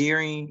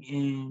endearing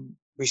and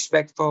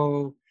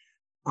respectful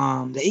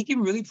that he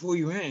can really pull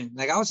you in.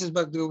 Like I was just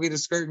about to go get a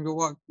skirt and go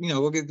walk,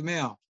 go get the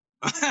mail.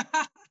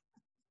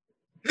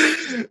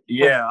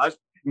 Yeah,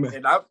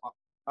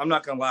 I'm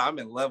not gonna lie, I'm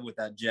in love with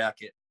that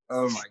jacket.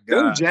 Oh my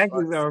Those gosh.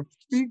 jackets are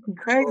freaking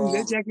crazy.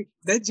 That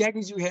Oh,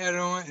 jacket you had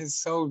on is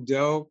so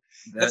dope.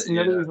 that That's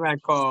another yeah. reason I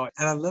called.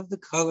 And I love the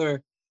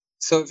color.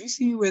 So if you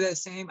see me wear that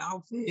same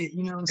outfit,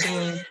 you know what I'm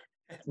saying?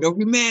 Don't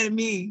be mad at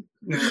me.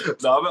 No,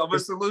 I'm gonna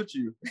salute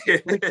you.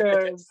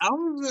 Because I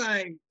was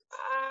like,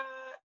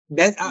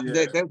 that,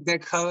 Yeah.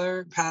 that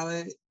color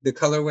palette, the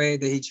colorway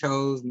that he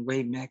chose, and the way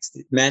he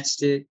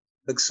matched it,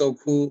 looks so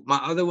cool. My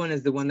other one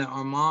is the one that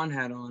Armand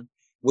had on,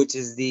 which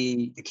is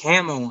the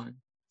camo one.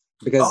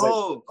 Because like,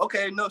 Oh,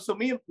 okay. No, so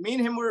me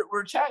and him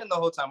were chatting the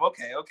whole time.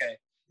 Okay, okay.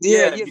 yeah,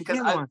 Yeah, yeah, the because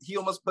camo one. he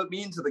almost put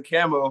me into the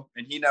camo,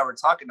 and he and I were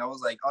talking. I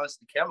was like,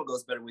 honestly, the camo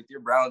goes better with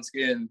your brown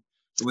skin.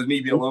 With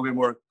me being a little bit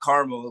more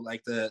caramel,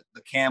 like the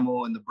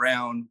camel and the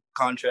brown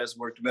contrast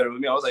worked better with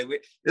me. I was like,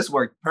 wait, this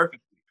worked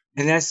perfectly.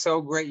 And that's so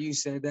great you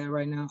said that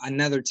right now.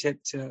 Another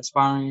tip to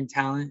aspiring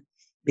talent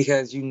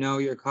because you know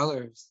your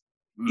colors.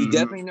 You Hmm.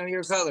 definitely know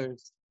your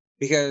colors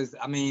because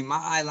I mean, my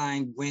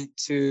eyeline went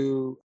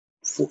to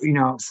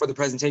for the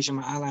presentation.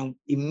 My eyeline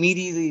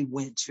immediately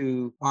went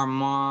to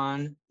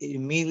Armand. It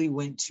immediately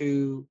went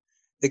to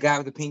the guy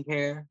with the pink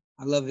hair.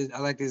 I love it. I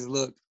like his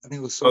look. I think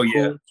it was Oh so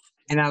yeah. cool.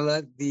 And I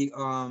love the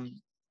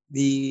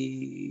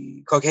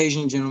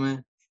Caucasian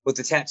gentleman with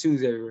the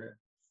tattoos everywhere.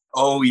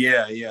 Oh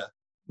yeah, yeah.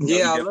 No, he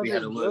Yeah, I love definitely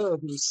had his a look.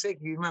 look. He was sick.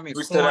 He reminded me of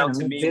Who stood Corn out and to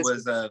Limp me Bizkit.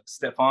 was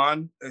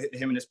Stefan,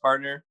 him and his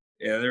partner.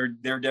 Yeah,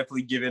 they're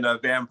definitely giving a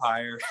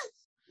vampire.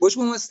 Which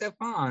one was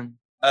Stefan?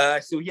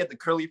 So he had the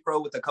curly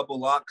fro with a couple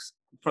locks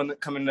from the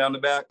coming down the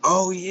back.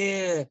 Oh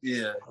yeah.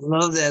 Yeah. I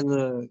love that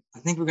look. I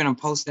think we're gonna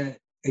post that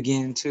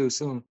again too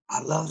soon.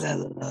 I love that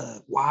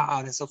look.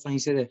 Wow, that's so funny you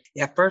said that.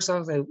 Yeah, at first I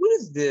was like, what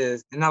is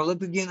this? And I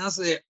looked again, I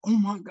said, oh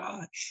my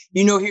God.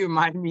 You know, he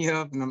reminded me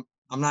of, and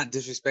I'm not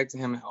disrespecting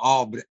him at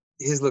all, but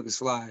his look is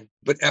fly.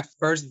 But at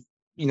first,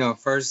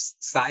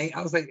 first sight,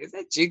 I was like, is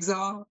that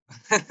Jigsaw?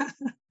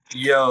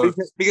 Yo.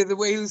 because the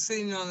way he was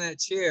sitting on that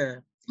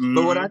chair.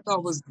 But what I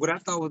thought was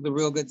a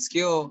real good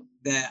skill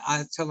that I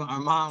was telling our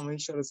mom when he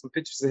showed us some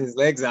pictures of his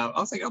legs out. I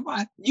was like, oh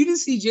my, you didn't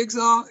see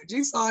Jigsaw?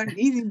 Jigsaw,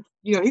 he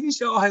didn't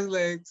show all his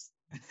legs.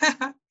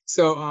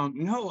 So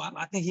no,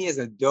 I think he has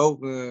a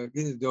dope look.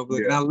 He has a dope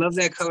look. Yeah. And I love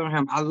that color on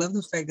him. I love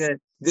the fact that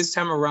this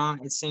time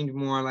around it seemed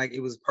more like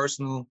it was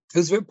personal. It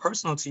was very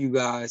personal to you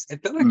guys.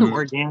 It felt like an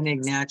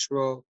organic,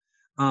 natural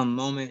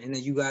moment, and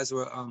that you guys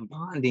were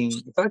bonding.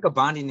 It felt like a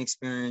bonding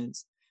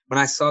experience. When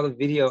I saw the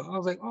video, I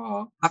was like,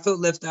 oh, I felt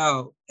left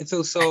out. It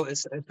felt so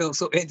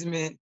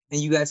intimate.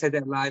 And you guys had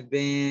that live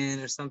band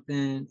or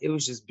something. It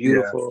was just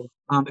beautiful.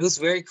 Yeah. It was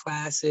very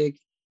classic,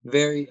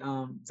 very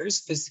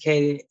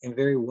sophisticated, and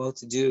very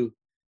well-to-do.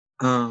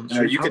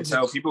 You could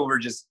tell people were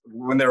just,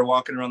 when they were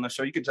walking around the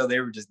show, you could tell they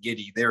were just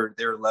giddy. They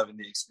were loving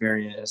the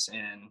experience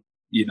and,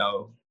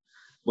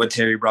 what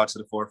Terry brought to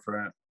the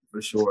forefront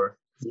for sure.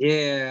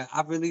 Yeah,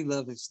 I really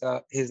love his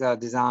stuff, his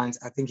designs.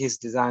 I think his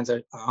designs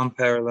are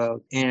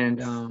unparalleled.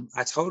 And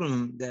I told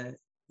him that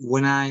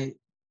when I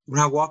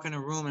walk in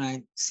a room and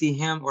I see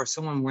him or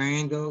someone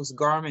wearing those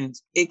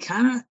garments, it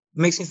kind of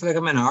makes me feel like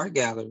I'm in an art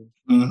gallery.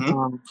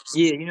 Mm-hmm.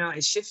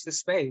 It shifts the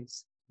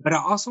space. But I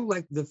also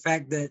like the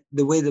fact that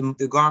the way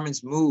the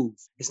garments move,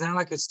 it's not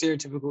like a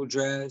stereotypical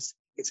dress.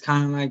 It's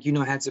kind of like,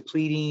 has a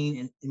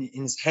pleating and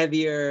it's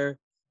heavier.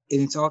 And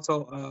it's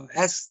also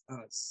has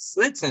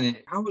slits in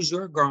it. How was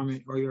your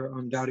garment or your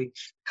Dowdy?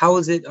 How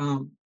was it?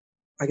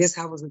 I guess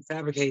how was it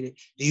fabricated?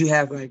 Do you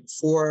have like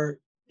 4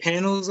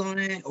 panels on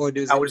it, or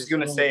does I was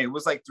gonna say it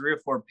was like 3 or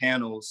 4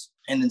 panels,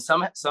 and then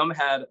some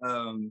had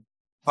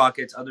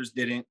pockets, others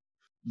didn't.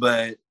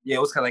 But yeah,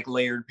 it was kind of like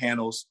layered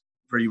panels,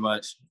 pretty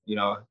much.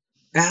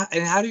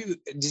 And how did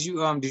you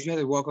have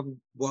to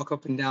walk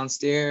up and down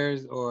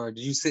stairs, or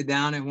did you sit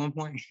down at one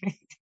point?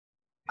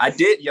 I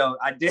did.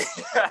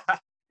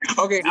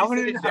 Okay, I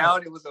wanted to sit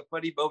down. It was a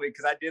funny moment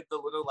because I did the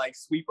little like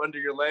sweep under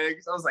your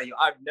legs. I was like,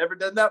 I've never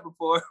done that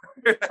before.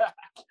 I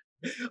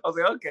was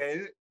like,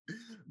 okay,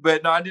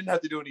 but no, I didn't have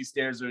to do any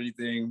stairs or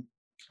anything.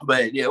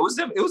 But yeah, it was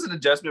an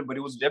adjustment, but it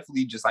was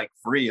definitely just like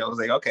free. I was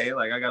like, okay,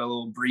 like I got a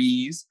little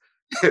breeze.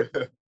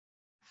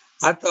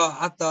 I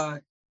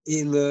thought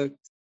it looked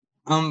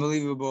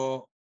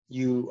unbelievable.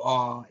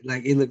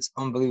 It looks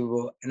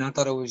unbelievable, and I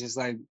thought it was just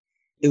like.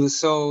 It was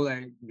so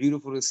like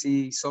beautiful to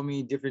see so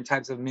many different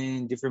types of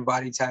men, different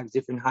body types,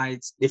 different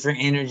heights, different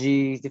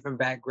energies, different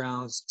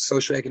backgrounds,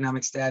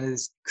 socioeconomic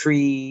status,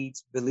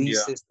 creeds, belief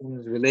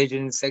systems,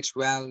 religions,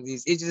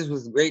 sexualities. It just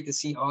was great to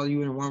see all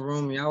you in one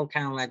room. Y'all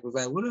kind of like was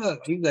like, "What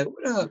up?" You like,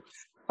 "What up?"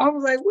 I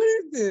was like, "What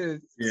is this?"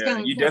 Yeah,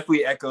 you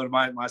definitely echoed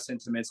my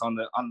sentiments on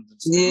the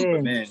group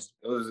of men.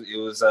 It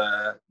was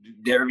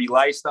every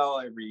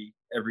lifestyle, every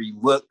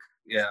look.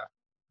 Yeah.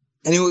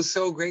 And it was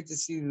so great to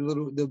see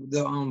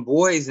the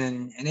boys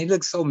and they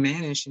look so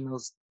mannish in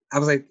those. I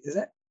was like, is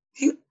that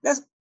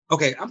that's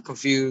okay? I'm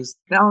confused.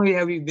 Not only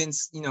have you been,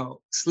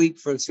 sleep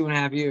for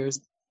 2.5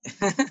 years,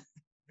 it's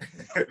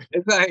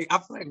like I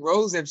feel like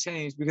roles have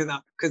changed because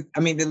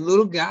the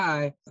little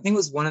guy, I think it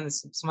was one of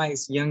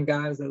somebody's young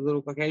guys, that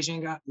little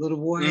Caucasian guy, little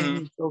boy, he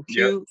was so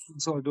cute,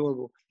 so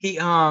adorable. He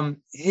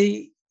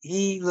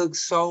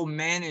looks so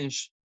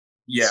mannish.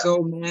 Yeah.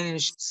 So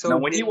mannish. So now,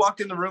 when he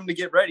walked in the room to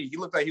get ready, he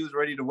looked like he was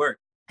ready to work.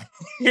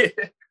 He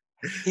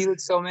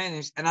looked so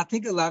mannish. And I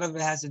think a lot of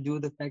it has to do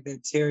with the fact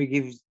that Terry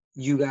gives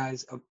you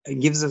guys,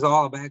 gives us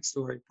all a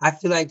backstory. I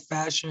feel like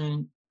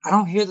fashion, I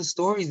don't hear the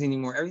stories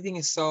anymore. Everything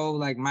is so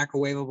like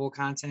microwavable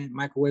content,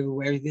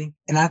 microwavable everything.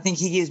 And I think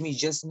he gives me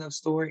just enough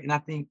story. And I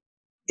think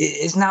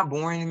it's not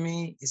boring to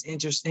me. It's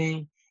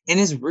interesting and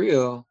it's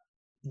real.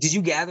 Did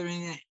you gather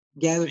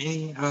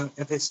any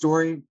of his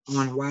story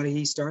on why did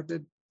he start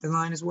the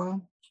line as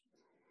well?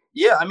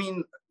 Yeah,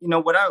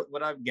 what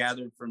I've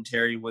gathered from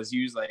Terry was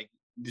he was like,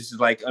 this is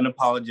like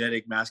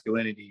unapologetic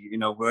masculinity.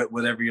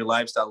 Whatever your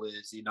lifestyle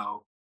is,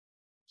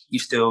 you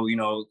still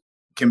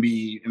can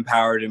be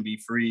empowered and be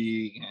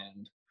free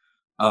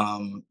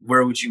and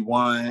wear what you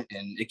want,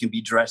 and it can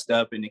be dressed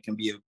up and it can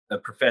be a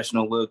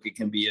professional look, it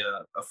can be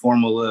a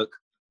formal look,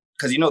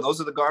 because those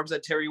are the garbs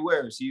that Terry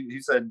wears. He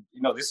said,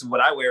 this is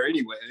what I wear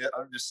anyway.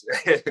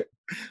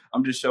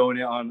 I'm just showing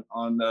it on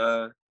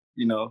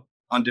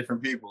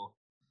different people.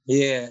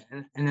 Yeah,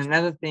 and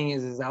another thing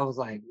is I was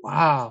like,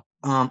 wow.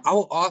 I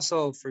will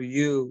also, for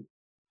you,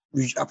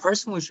 a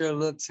person with your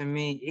look, to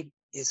me,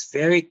 it's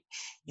very.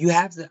 You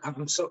have to.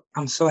 I'm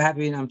so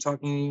happy, and I'm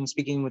talking to you and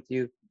speaking with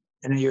you,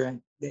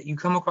 and that you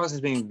come across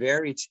as being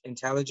very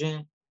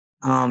intelligent,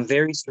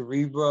 very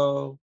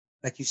cerebral,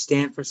 like you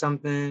stand for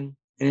something,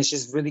 and it's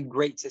just really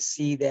great to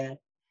see that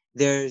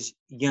there's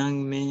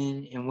young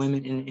men and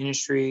women in the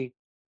industry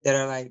that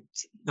are like,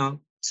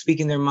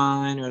 speaking their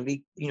mind or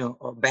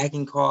or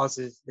backing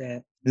causes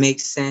that make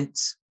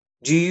sense.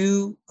 Do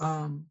you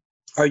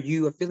are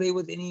you affiliated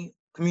with any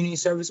community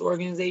service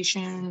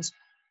organizations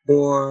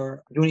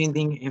or doing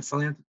anything in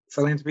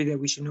philanthropy that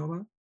we should know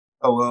about?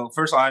 Oh well,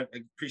 first of all, I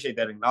appreciate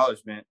that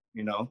acknowledgement.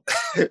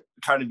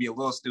 Trying to be a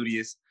little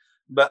studious,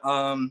 but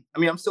I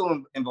mean, I'm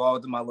still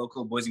involved in my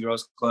local Boys and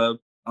Girls Club.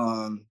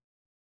 Um,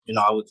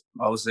 I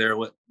was there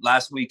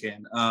last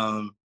weekend.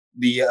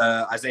 The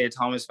Isaiah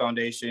Thomas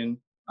Foundation.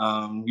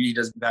 He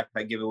does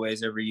backpack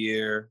giveaways every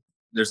year.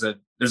 There's an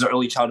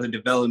early childhood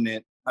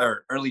development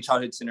or early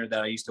childhood center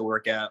that I used to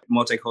work at,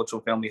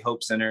 Multicultural Family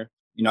Hope Center.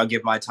 I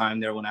give my time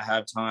there when I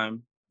have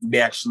time. They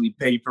actually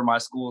paid for my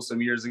school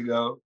some years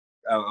ago.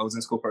 I was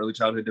in school for early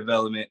childhood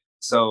development.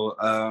 So,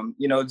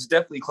 it's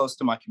definitely close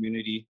to my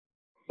community.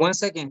 1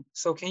 second.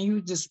 So can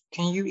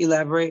you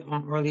elaborate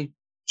on early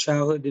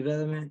childhood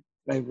development?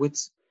 Like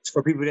what's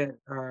for people that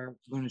are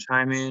going to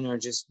chime in or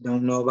just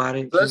don't know about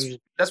it? So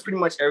that's pretty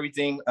much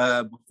everything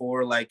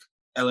before like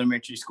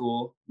elementary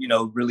school,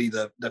 really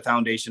the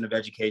foundation of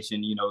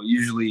education.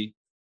 Usually,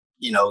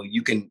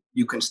 you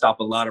can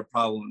stop a lot of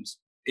problems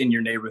in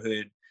your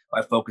neighborhood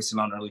by focusing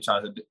on early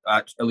childhood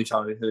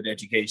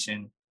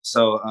education.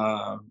 So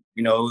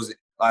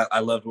I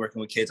loved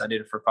working with kids. I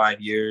did it for 5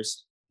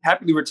 years.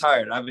 Happily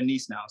retired. I have a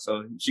niece now,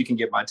 so she can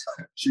get my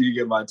time. She can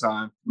get my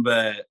time.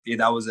 But yeah,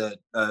 that was a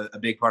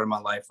big part of my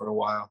life for a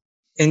while.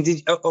 And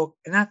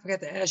and I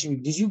forgot to ask you,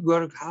 did you go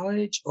to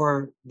college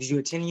or did you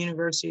attend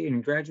university and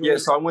Yeah,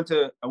 graduate? so I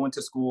went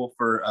to school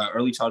for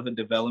early childhood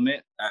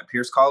development at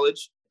Pierce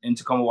College in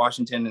Tacoma,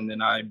 Washington, and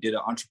then I did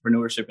an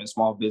entrepreneurship and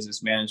small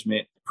business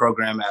management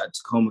program at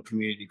Tacoma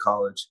Community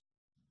College.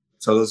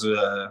 So those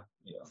are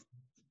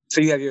So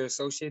you have your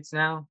associates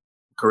now?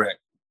 correct.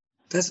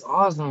 That's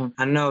awesome.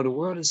 I know the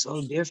world is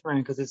so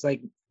different because it's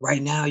like right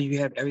now you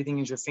have everything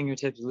at your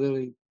fingertips,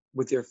 literally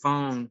with your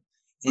phone.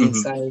 And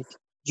it's Hmm. like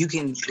you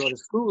can go to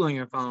school on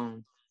your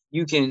phone.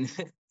 You can,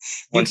 you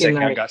One can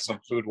second, I like, got some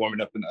food warming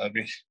up in the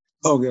oven.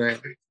 oh,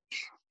 good.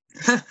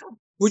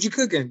 What you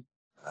cooking?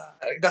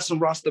 I got some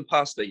rasta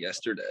pasta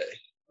yesterday.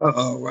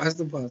 Uh-oh, where's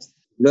the bus?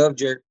 Love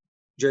jerk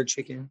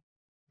chicken.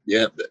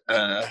 Yep.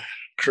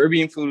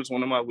 Caribbean food is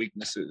one of my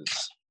weaknesses.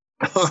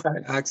 All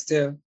right,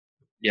 oxtail.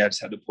 Yeah, I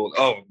just had to pull.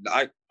 Oh,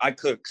 I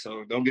cook,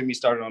 so don't get me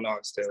started on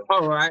oxtail.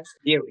 All right.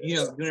 Yeah,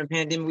 Yeah. during the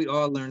pandemic, we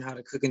all learned how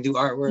to cook and do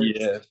artwork.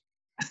 Yeah.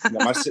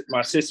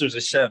 My sister's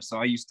a chef, so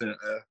I used to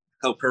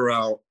help her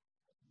out.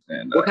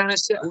 And What kind of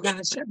chef? What kind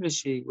of chef is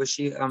she? Was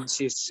she a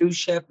sous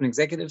chef, an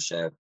executive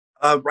chef?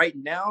 right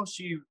now,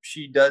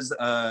 she does.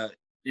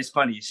 It's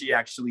funny. She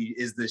actually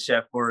is the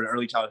chef for an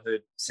early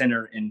childhood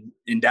center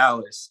in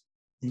Dallas.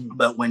 Mm.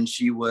 But when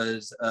she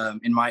was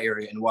in my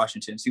area in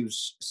Washington, she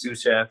was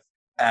sous chef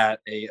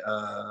at a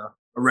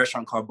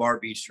restaurant called Bar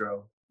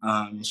Bistro.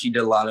 She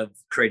did a lot of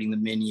creating the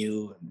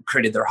menu, and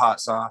created their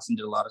hot sauce, and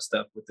did a lot of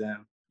stuff with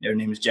them. Her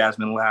name is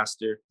Jasmine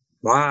Laster.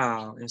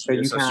 Wow. And so Yeah,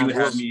 you so she kind would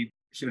of have me.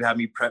 She would have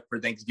me prep for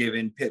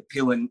Thanksgiving,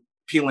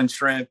 peeling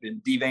shrimp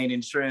and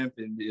deveining shrimp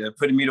and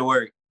putting me to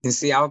work. and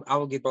see, I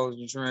would get those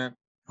in shrimp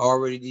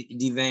already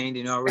deveined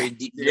and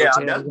already Yeah,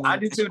 I on.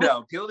 do too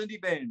now. Peeled and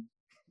deveined.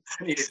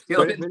 I need it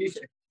peeled But and deveined.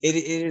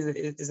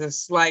 it's a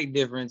slight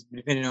difference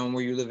depending on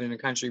where you live in the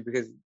country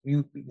because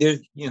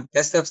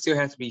that stuff still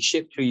has to be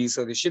shipped to you.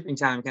 So the shipping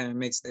time kind of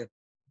makes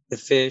the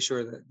fish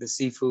or the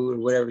seafood or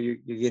whatever you're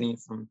getting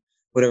from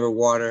whatever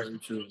water, Very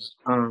true.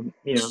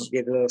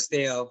 get a little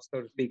stale,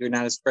 so to speak, or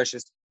not as fresh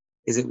as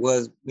it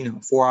was,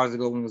 4 hours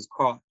ago when it was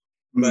caught.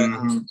 But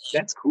Mhm.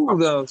 that's cool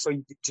though. So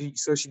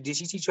did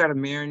she teach you how to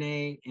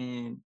marinate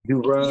and do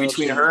rubs?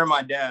 Between her and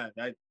my dad,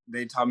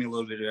 they taught me a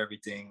little bit of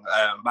everything.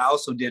 But I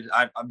also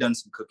I've done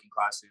some cooking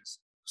classes.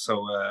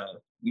 So,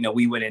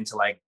 we went into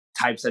like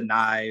types of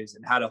knives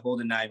and how to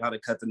hold a knife, how to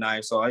cut the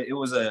knife. So it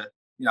was I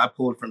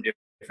pulled from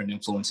different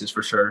influences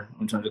for sure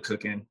in terms of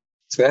cooking.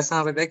 So that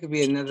sounds like that could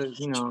be another,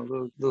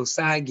 little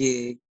side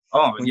gig.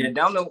 Oh, When yeah.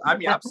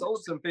 you, I've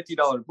sold some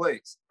 $50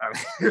 plates.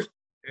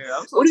 Yeah,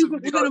 I've what sold is some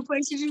what $50. kind of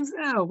plates did you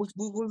sell? What's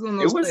on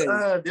It those was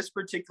plates? this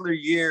particular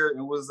year.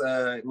 It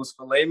was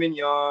filet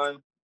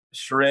mignon,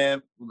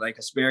 shrimp, like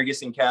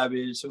asparagus and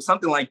cabbage, or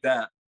something like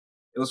that.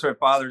 It was for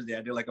Father's Day.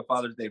 I did like a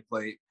Father's Day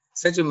plate.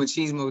 Such a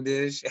machismo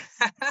dish.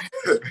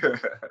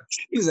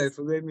 He was like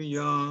filet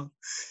mignon,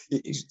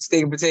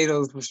 steak and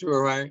potatoes for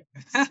sure, right?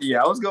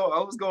 Yeah, I was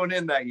going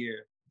in that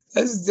year.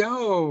 That's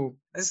dope.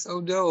 That's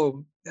so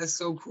dope. That's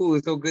so cool.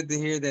 It's so good to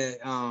hear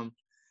that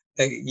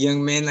like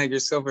young men like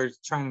yourself are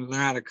trying to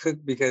learn how to cook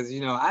because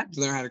I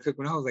learned how to cook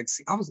when I was like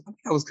I think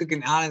I was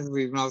cooking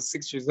honestly when I was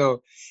 6 years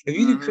old. If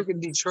you didn't Hmm. cook in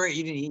Detroit,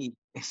 you didn't eat.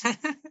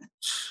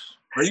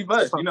 Pretty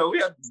much. We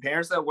have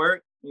parents that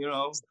work. You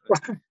don't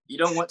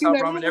want You're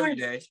top like, ramen every "What?"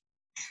 day.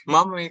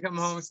 Mama ain't come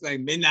home. It's like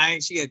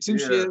midnight. She had two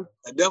Yeah. shifts,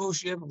 a double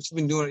shift. She's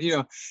been doing,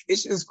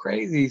 it's just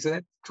crazy. So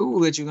that's cool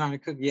that you learn to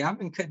cook. Yeah, I've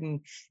been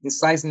cutting and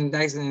slicing and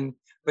dicing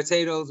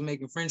potatoes and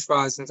making French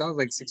fries since I was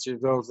like 6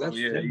 years old. So Oh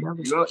yeah.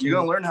 that You're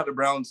gonna learn how to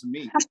brown some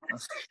meat.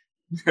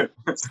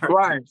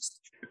 right.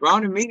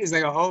 Rounded meat is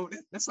like a whole.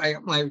 That's like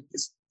I'm like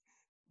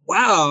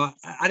Wow,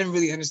 I didn't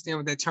really understand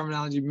what that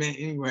terminology meant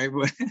anyway,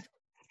 but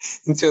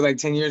until like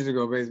 10 years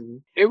ago,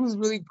 basically. It was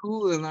really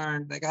cool to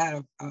learn. Like I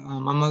had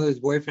my mother's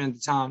boyfriend at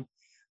the time.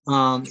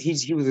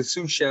 He was a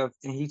sous chef,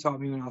 and he taught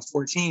me when I was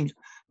 14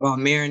 about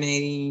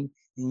marinating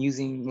and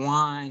using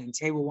wine and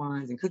table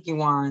wines and cooking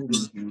wines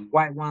and Mhm.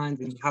 white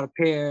wines and how to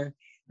pair.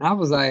 And I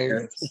was like,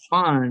 this is Yes.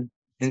 fun.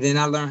 And then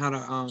I learned how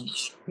to,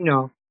 you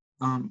know,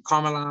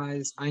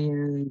 caramelize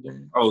onions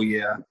and Oh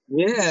yeah.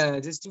 yeah,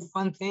 just do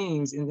fun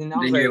things. And then I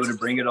was Then you're like, able to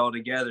bring it all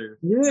together.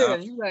 yeah,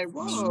 Yep. you're like, Hmm.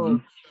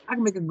 whoa, I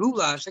can make a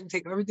goulash. I can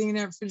take everything in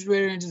that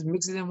refrigerator and just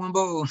mix it in one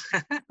bowl.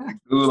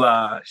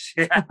 Goulash.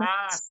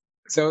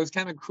 So it's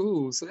kind of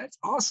cool. So that's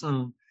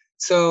awesome.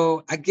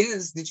 So I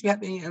guess, did you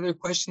have any other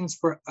questions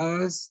for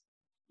us?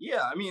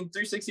 Yeah, I mean,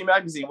 360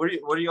 Magazine. What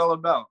are you all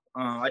about?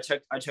 I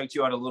checked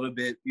you out a little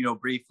bit,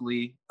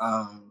 briefly.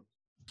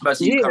 But I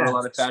see you cover a Yeah,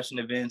 lot of fashion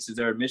events. Is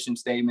there a mission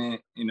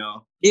statement?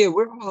 yeah,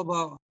 we're all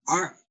about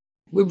art.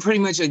 We're pretty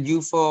much a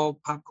UFO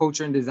pop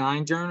culture and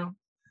design journal.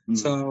 Mm,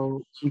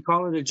 So we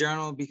call it a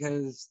journal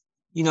because,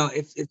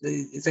 if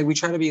it's like we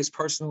try to be as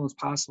personal as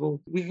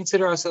possible. We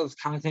consider ourselves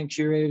content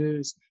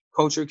curators,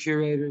 culture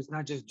curators,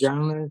 not just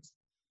journalists.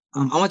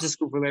 I went to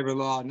school for labor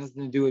law,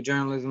 nothing to do with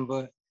journalism,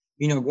 but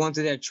going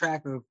through that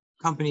track of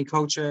company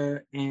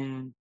culture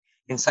and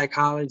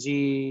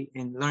psychology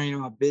and learning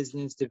about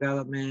business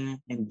development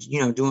and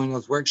doing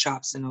those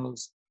workshops and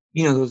those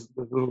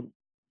little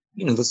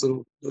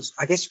those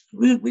I guess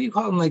what do you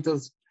call them, like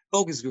those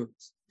focus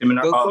groups.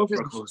 seminar, Those oh, focus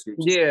for close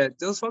groups. Yeah,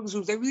 those focus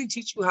groups, they really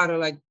teach you how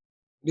to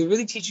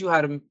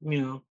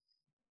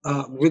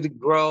really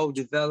grow,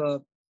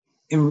 develop,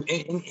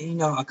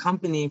 and a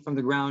company from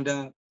the ground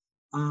up.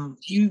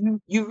 You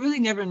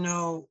really never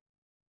know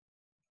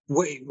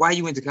why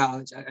you went to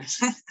college.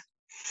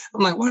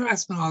 I'm like, why did I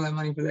spend all that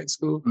money for that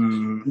school?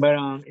 Mm, But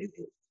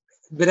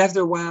but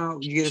after a while,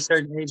 you get a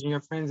certain age, and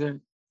your friends they're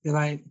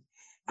like,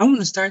 I want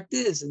to start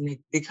this, and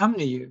they come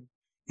to you,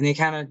 and they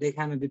kind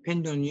of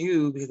depend on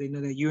you because they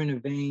know that you're in a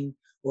vein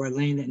or a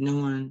lane that no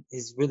one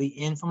is really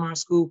in from our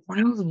school.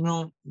 Cornell is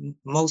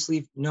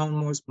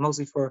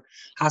mostly for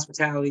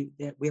hospitality.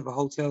 That we have a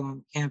hotel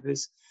on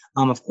campus.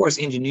 Of course,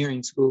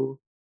 engineering school,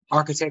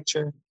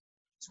 architecture.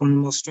 It's one of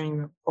the most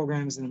streamed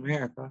programs in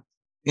America,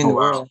 in oh the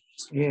wow. world.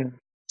 Yeah.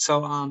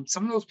 So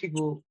some of those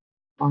people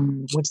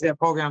went to that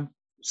program.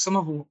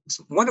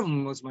 One of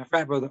them was my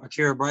frat brother,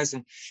 Akira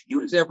Bryson. He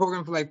was there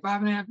program for like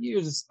 5.5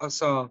 years or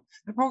so.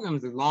 The program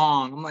is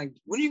long. I'm like,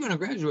 when are you going to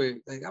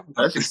graduate? Like,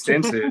 That's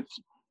extensive.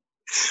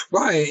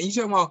 right. And you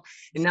talking about,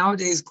 and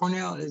nowadays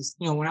Cornell is,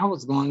 when I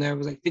was going there, it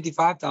was like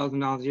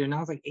 $55,000 a year.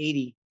 Now it's like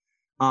 80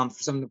 for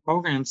some of the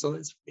programs. So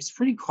it's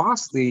pretty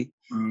costly.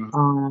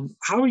 Mm.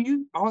 How are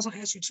you? I was going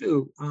to ask you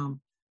too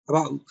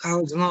about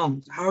college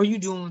loans. How are you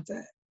doing with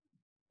that?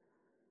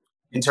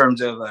 In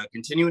terms of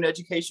continuing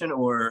education,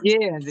 or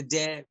Yeah, the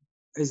debt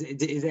is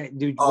that?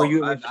 Were oh, you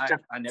able I, to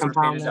I I never paid a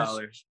compound that?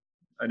 dollar.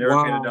 I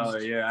never paid a Wow. dollar.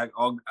 Yeah,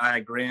 I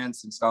had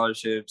grants and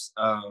scholarships.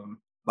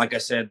 Like I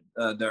said,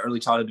 the early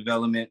childhood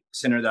development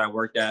center that I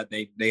worked at,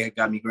 they had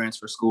got me grants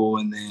for school,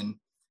 and then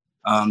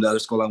the other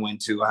school I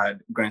went to, I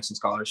had grants and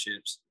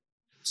scholarships.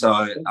 So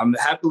I'm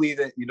happily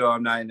that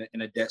I'm not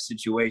in a debt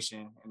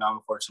situation, and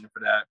I'm fortunate for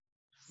that.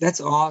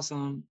 That's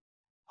awesome.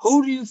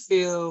 Who do you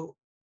feel?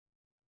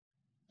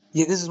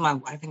 Yeah, this is my.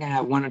 I think I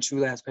have one or two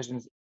last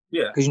questions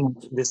Yeah, because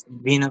this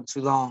being up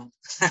too long.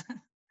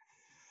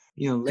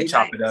 can Late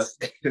chop it up.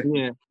 nights.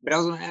 Yeah, but I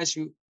was going to ask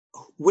you,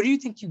 what do you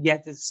think you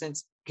get this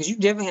sense? Because you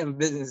definitely have a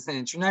business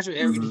sense. You're not your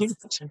every. Hmm.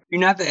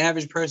 You're not the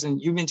average person.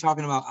 You've been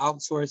talking about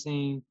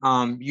outsourcing.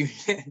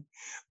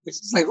 Which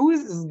is like, who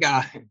is this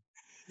guy?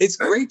 It's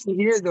great to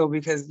hear though,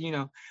 because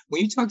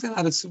when you talk to a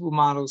lot of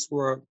supermodels who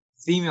are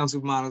female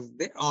supermodels,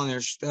 they're on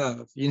their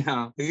stuff.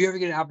 If you ever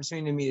get an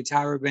opportunity to meet a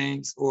Tyra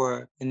Banks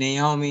or a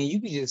Naomi, you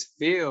can just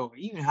feel,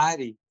 even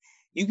Heidi,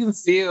 you can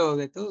feel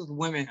that those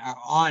women are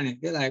on it.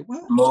 They're like,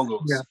 what? Yeah,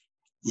 Moguls,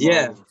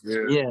 yeah, moguls.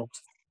 Yeah. yeah.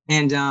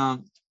 And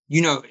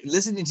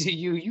listening to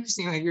you, you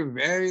seem like you're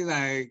very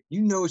like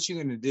you know what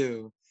you're gonna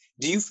do.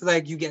 Do you feel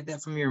like you get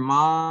that from your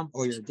mom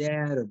or your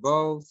dad or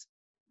both?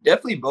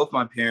 Definitely both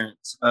my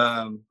parents.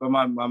 But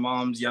my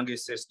mom's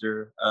youngest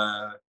sister,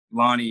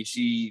 Lonnie,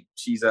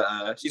 she's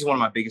one of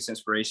my biggest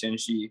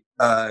inspirations. She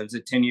is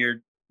a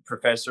tenured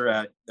professor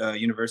at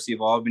University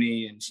of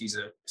Albany, and she's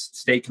a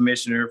state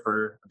commissioner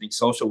for, I think,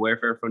 social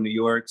welfare for New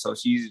York. So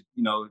she's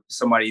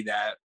somebody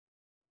that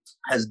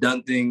has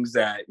done things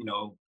that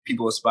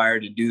people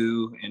aspire to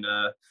do, and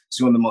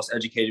she's one of the most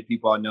educated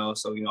people I know.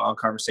 So our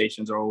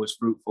conversations are always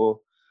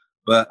fruitful.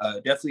 But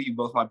definitely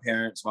both my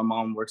parents. My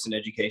mom works in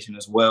education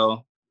as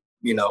well.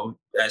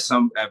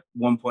 At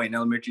one point in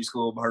elementary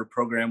school, her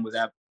program was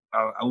at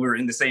we were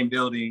in the same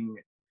building.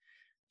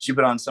 She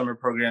put on summer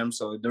programs,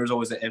 so there was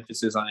always an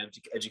emphasis on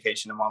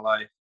education in my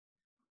life.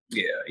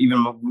 Yeah, even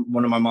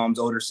one of my mom's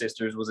older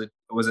sisters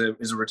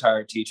is a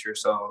retired teacher,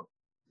 so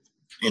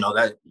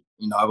that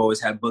I've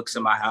always had books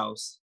in my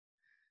house.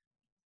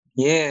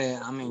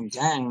 Yeah, I mean,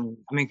 dang.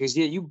 I mean, cause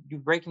yeah, you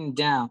breaking it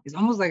down. It's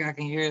almost like I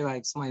can hear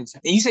like somebody.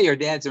 And you say your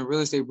dad's a real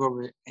estate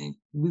broker, and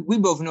we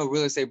both know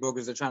real estate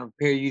brokers are trying to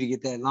prepare you to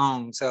get that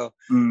loan, so or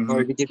Hmm.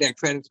 to get that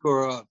credit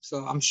score up.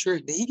 So I'm sure.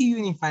 Did he give you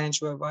any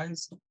financial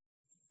advice?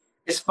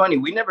 It's funny.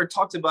 We never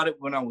talked about it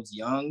when I was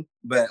young,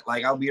 but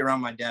like I'll be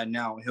around my dad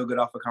now and he'll get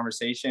off a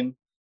conversation.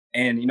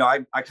 And,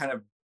 I kind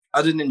of,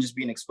 other than just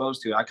being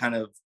exposed to it, I kind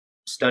of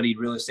studied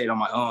real estate on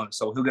my own.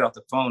 So he'll get off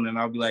the phone and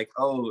I'll be like,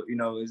 oh,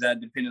 is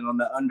that dependent on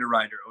the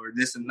underwriter or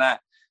this and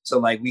that? So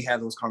like we have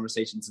those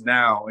conversations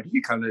now and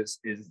he kind of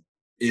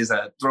he's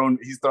thrown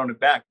it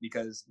back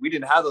because we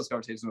didn't have those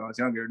conversations when I was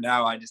younger.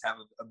 Now I just have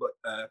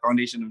a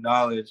foundation of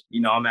knowledge.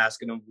 I'm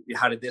asking him,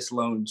 how did this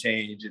loan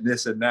change and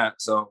this and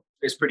that. So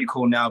it's pretty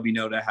cool now being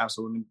able to have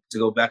someone to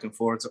go back and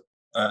forth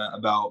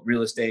about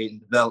real estate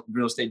and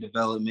real estate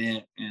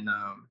development. And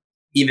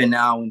even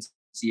now in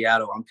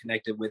Seattle, I'm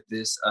connected with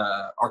this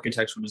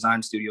architectural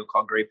design studio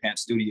called Gray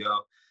Pants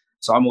Studio.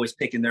 So I'm always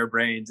picking their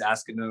brains,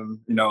 asking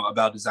them,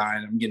 about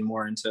design. I'm getting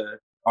more into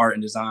art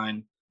and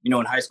design. In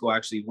high school, I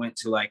actually went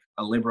to like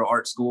a liberal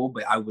arts school,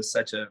 but I was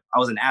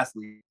an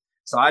athlete.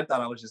 So I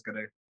thought I was just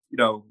gonna,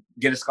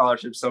 get a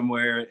scholarship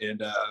somewhere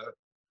and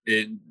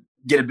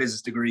get a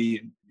business degree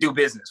and do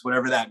business,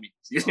 whatever that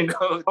means,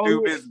 Oh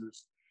do yeah.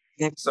 business.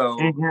 So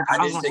And I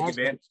I was didn't gonna take ask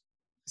you. advantage.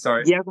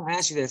 Sorry. Yeah, I was gonna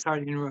ask you that.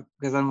 Sorry to interrupt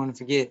because I don't want to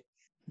forget.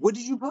 What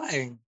did you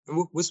play?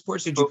 What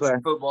sports did you play?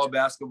 Football,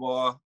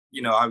 basketball.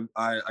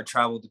 I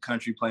traveled the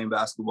country playing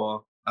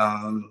basketball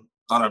on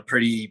a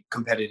pretty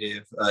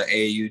competitive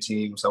AAU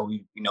team. So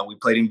we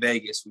played in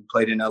Vegas, we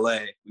played in LA,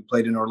 we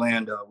played in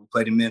Orlando, we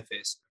played in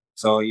Memphis.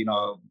 So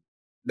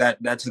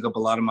that took up a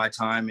lot of my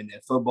time. And then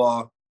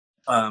football,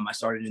 I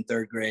started in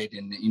third grade,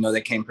 and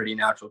that came pretty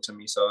natural to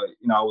me. So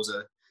I was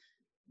a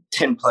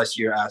 10+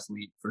 year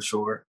athlete for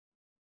sure.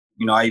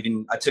 I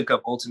took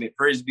up ultimate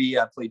frisbee.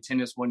 I played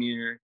tennis one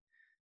year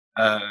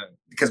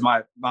because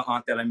my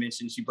aunt that I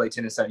mentioned, she played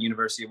tennis at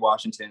University of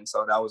Washington.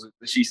 So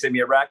she sent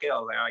me a racket. I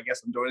was like, I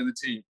guess I'm joining the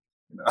team.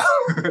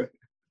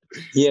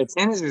 Yeah,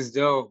 tennis is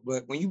dope,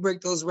 but when you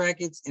break those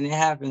rackets and it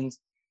happens,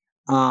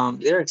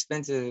 they're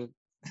expensive.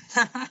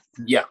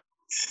 Yeah,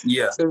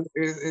 yeah. So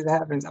it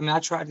happens. I mean, I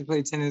tried to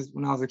play tennis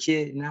when I was a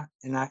kid,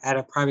 and I had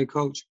a private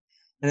coach,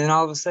 and then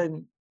all of a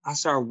sudden I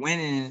started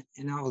winning,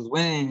 and I was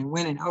winning and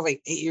winning. I was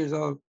like 8 years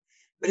old,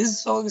 but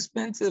it's so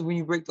expensive when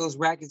you break those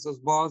rackets. Those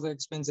balls are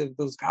expensive.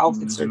 Those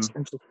outfits are Hmm.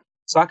 expensive.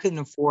 So I couldn't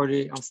afford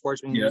it,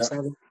 unfortunately. Yeah. So I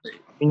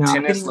couldn't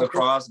Tennis, even.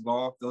 lacrosse,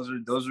 golf. Those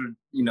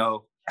are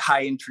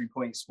high entry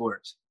point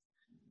sports.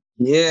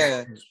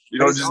 Yeah, You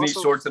but don't it's just need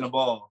also shorts and a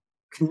ball.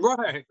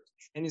 right.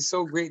 And it's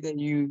so great that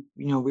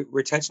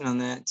we're touching on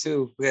that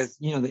too, because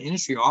the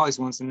industry always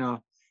wants to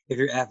know if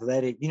you're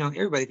athletic.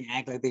 Everybody can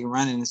act like they can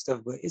run and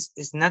stuff, but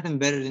it's nothing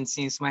better than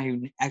seeing somebody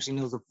who actually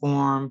knows the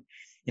form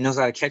and knows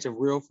how to catch a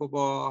real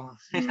football,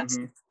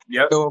 Hmm.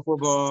 Yep. throw a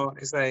football.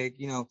 It's like,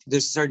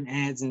 there's certain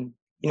ads and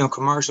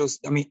commercials.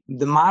 I mean,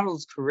 the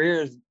models'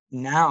 careers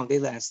now they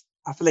last.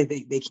 I feel like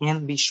they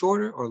can be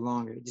shorter or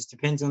longer. It just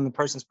depends on the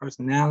person's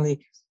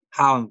personality,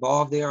 how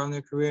involved they are in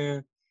their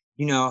career,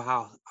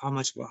 how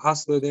much of a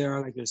hustler they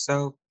are like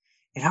yourself,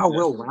 and how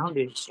well Definitely.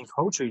 rounded and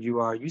cultured you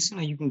are. You seem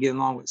like you can get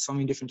along with so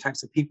many different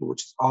types of people,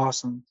 which is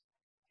awesome.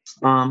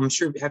 I'm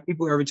sure, have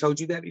people ever told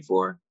you that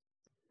before?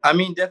 I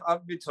mean,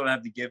 I've been told I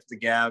have the gift, the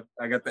gab.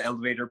 I got the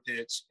elevator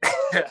pitch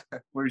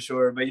for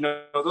sure. But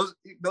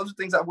those are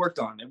things I worked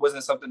on. It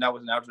wasn't something that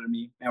was natural to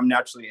me. I'm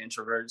naturally an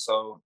introvert,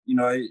 so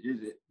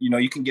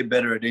you can get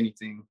better at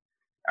anything.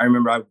 I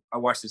remember I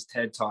watched this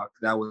TED talk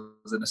that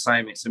was an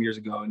assignment some years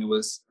ago, and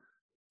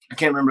I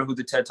can't remember who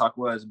the TED talk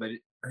was, but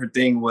her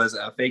thing was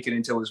fake it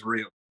until it's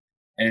real,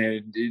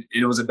 and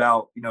it was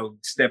about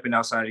stepping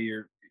outside of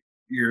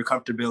your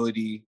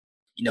comfortability,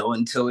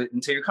 until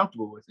you're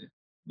comfortable with it.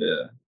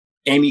 Yeah.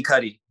 Amy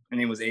Cuddy. Her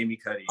name was Amy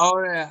Cuddy.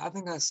 Oh yeah, I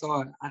think I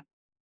saw it. I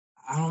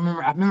don't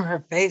remember. I remember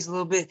her face a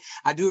little bit.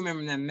 I do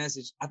remember that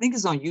message. I think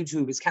it's on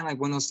YouTube. It's kind of like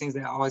one of those things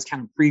that always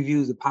kind of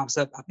previews. It pops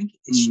up. I think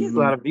she has a Hmm.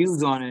 lot of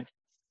views on it.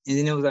 And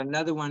then there was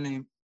another one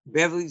named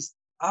Beverly's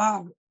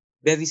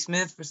Bevy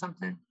Smith or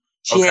something.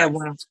 She Okay. had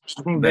one.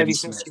 I think Bevy Bevy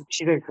Smith. Smith.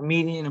 She's a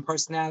comedian, a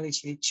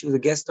personality. She was a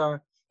guest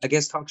star, a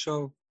guest talk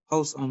show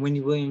host on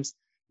Wendy Williams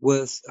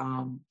with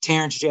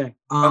Terrence J.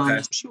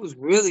 Okay. She was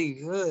really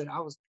good. I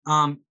was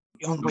I'm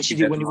when gonna she keep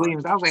did that in Wendy mind.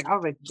 Williams. I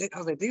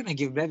was like, they're gonna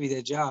give Bevy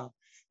that job.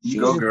 She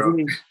was Go just girl.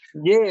 really,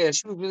 yeah,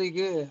 she was really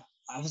good.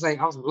 I was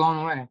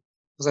blown away. I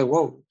was like,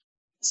 whoa.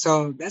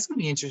 So that's gonna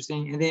be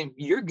interesting. And then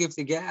your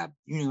gifted gab,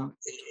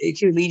 it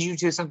could lead you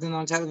to something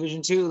on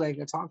television too, like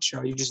a talk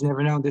show. You just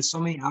never know. There's so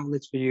many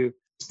outlets for you.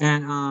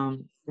 And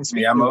Yeah,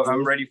 speaking of I'm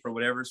which, ready for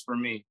whatever's for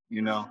me.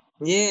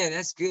 yeah,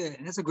 that's good.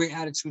 And that's a great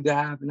attitude to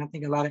have. And I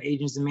think a lot of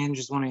agents and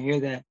managers want to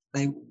hear that.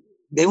 Like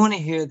they want to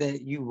hear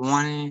that you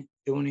want it.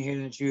 They want to hear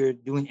that you're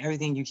doing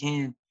everything you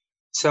can.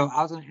 So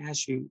I was going to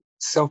ask you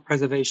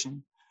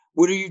self-preservation.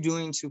 What are you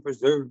doing to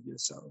preserve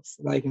yourself?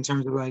 Like in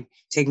terms of like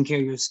taking care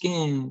of your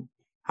skin.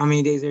 How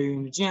many days are you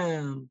in the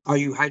gym? Are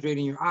you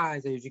hydrating your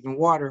eyes? Are you drinking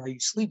water? Are you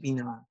sleeping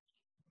now?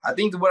 I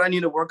think what I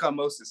need to work on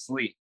most is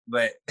sleep.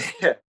 but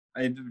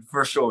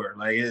for sure,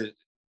 like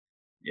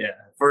yeah,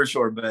 for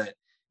sure. But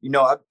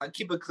I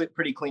keep a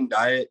pretty clean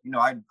diet.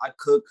 I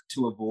cook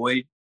to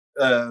avoid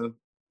uh,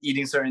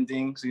 eating certain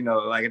things.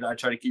 Like I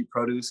try to keep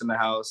produce in the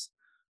house.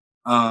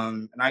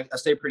 And I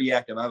stay pretty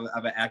active. I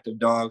have an active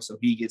dog, so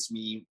he gets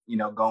me,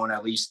 going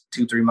at least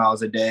 2-3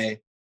 miles a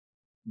day.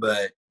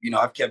 But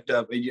I've kept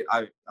up.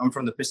 I'm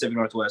from the Pacific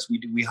Northwest.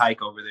 We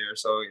hike over there,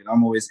 so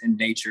I'm always in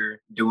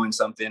nature doing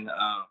something.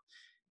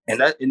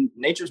 And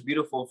nature's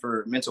beautiful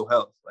for mental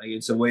health. Like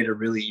it's a way to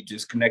really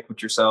just connect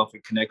with yourself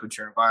and connect with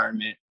your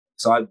environment.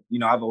 So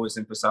I've always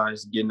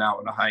emphasized getting out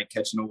on a hike,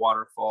 catching a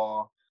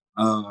waterfall.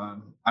 I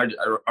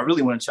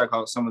really want to check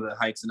out some of the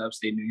hikes in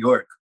upstate New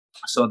York.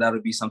 So that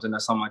would be something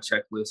that's on my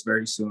checklist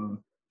very soon.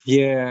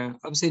 Yeah,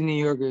 upstate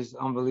New York is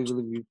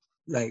unbelievably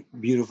like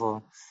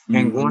beautiful.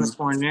 And going to Mm-hmm.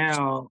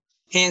 Cornell,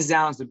 hands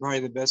down, is probably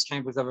the best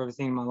campus I've ever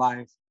seen in my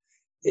life.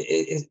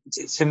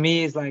 To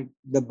me, it's like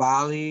the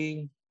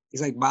Bali.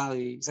 It's like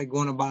Bali. It's like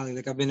going to Bali.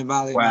 Like I've been to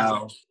Bali. And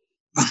Wow.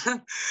 I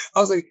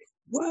was like,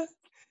 what?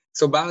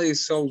 So Bali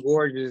is so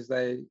gorgeous.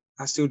 Like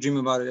I still dream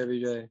about it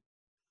every day.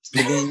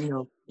 But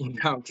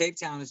then Cape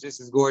Town is just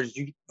as gorgeous.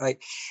 You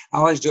like, I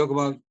always joke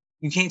about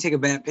you can't take a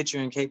bad picture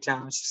in Cape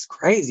Town. It's just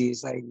crazy.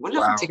 It's like when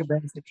did I Wow. take a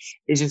bad picture?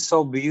 It's just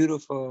so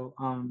beautiful.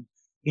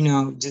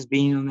 Just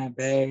being on that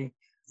bay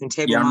and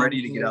Table Yeah, I'm Mountain.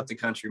 ready to get out the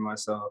country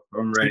myself.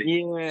 I'm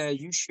ready. Yeah,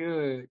 you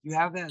should. You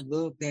have that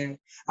look that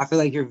I feel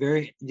like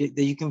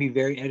that you can be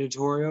very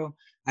editorial.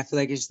 I feel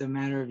like it's just a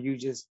matter of you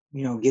just,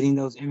 getting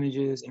those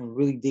images and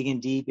really digging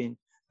deep and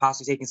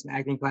possibly taking some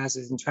acting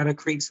classes and try to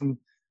create some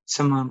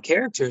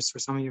characters for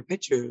some of your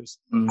pictures.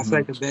 I feel Mm-hmm.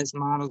 like the best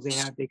models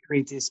they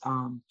create this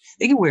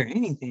they can wear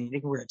anything. They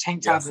can wear a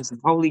tank top Yes. and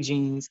some holy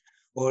jeans,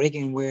 or they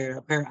can wear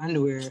a pair of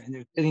underwear and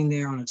they're sitting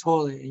there on a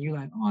toilet and you're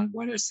like, oh,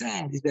 boy, they're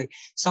sad. It's like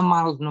some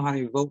models know how to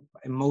evoke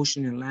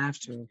emotion and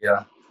laughter.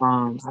 Yeah.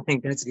 I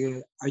think that's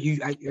good. Have you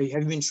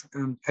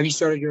have you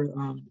started your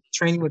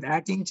training with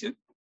acting too?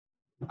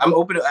 I'm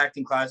open to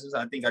acting classes.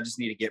 I think I just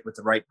need to get with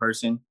the right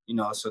person,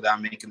 so that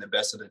I'm making the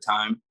best of the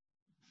time.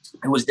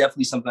 It was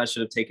definitely something I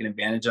should have taken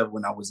advantage of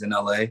when I was in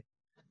LA.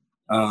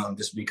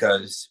 Just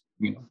because,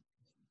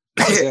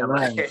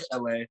 It's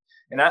LA.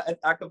 And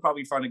I could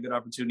probably find a good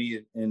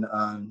opportunity in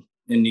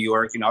New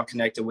York. I've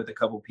connected with a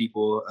couple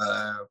people.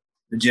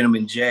 The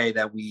gentleman Jay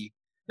that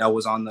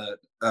was on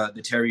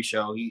the Terry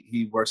show.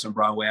 He works on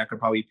Broadway. I could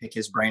probably pick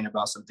his brain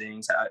about some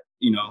things.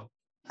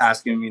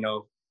 Ask him,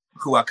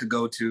 who I could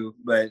go to.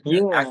 But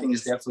acting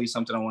is definitely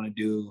something I want to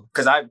do,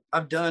 because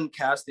I've done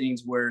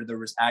castings where there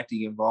was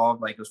acting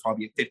involved. Like it was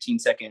probably a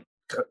 15-second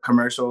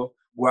commercial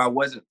where I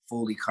wasn't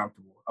fully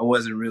comfortable. I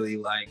wasn't really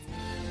like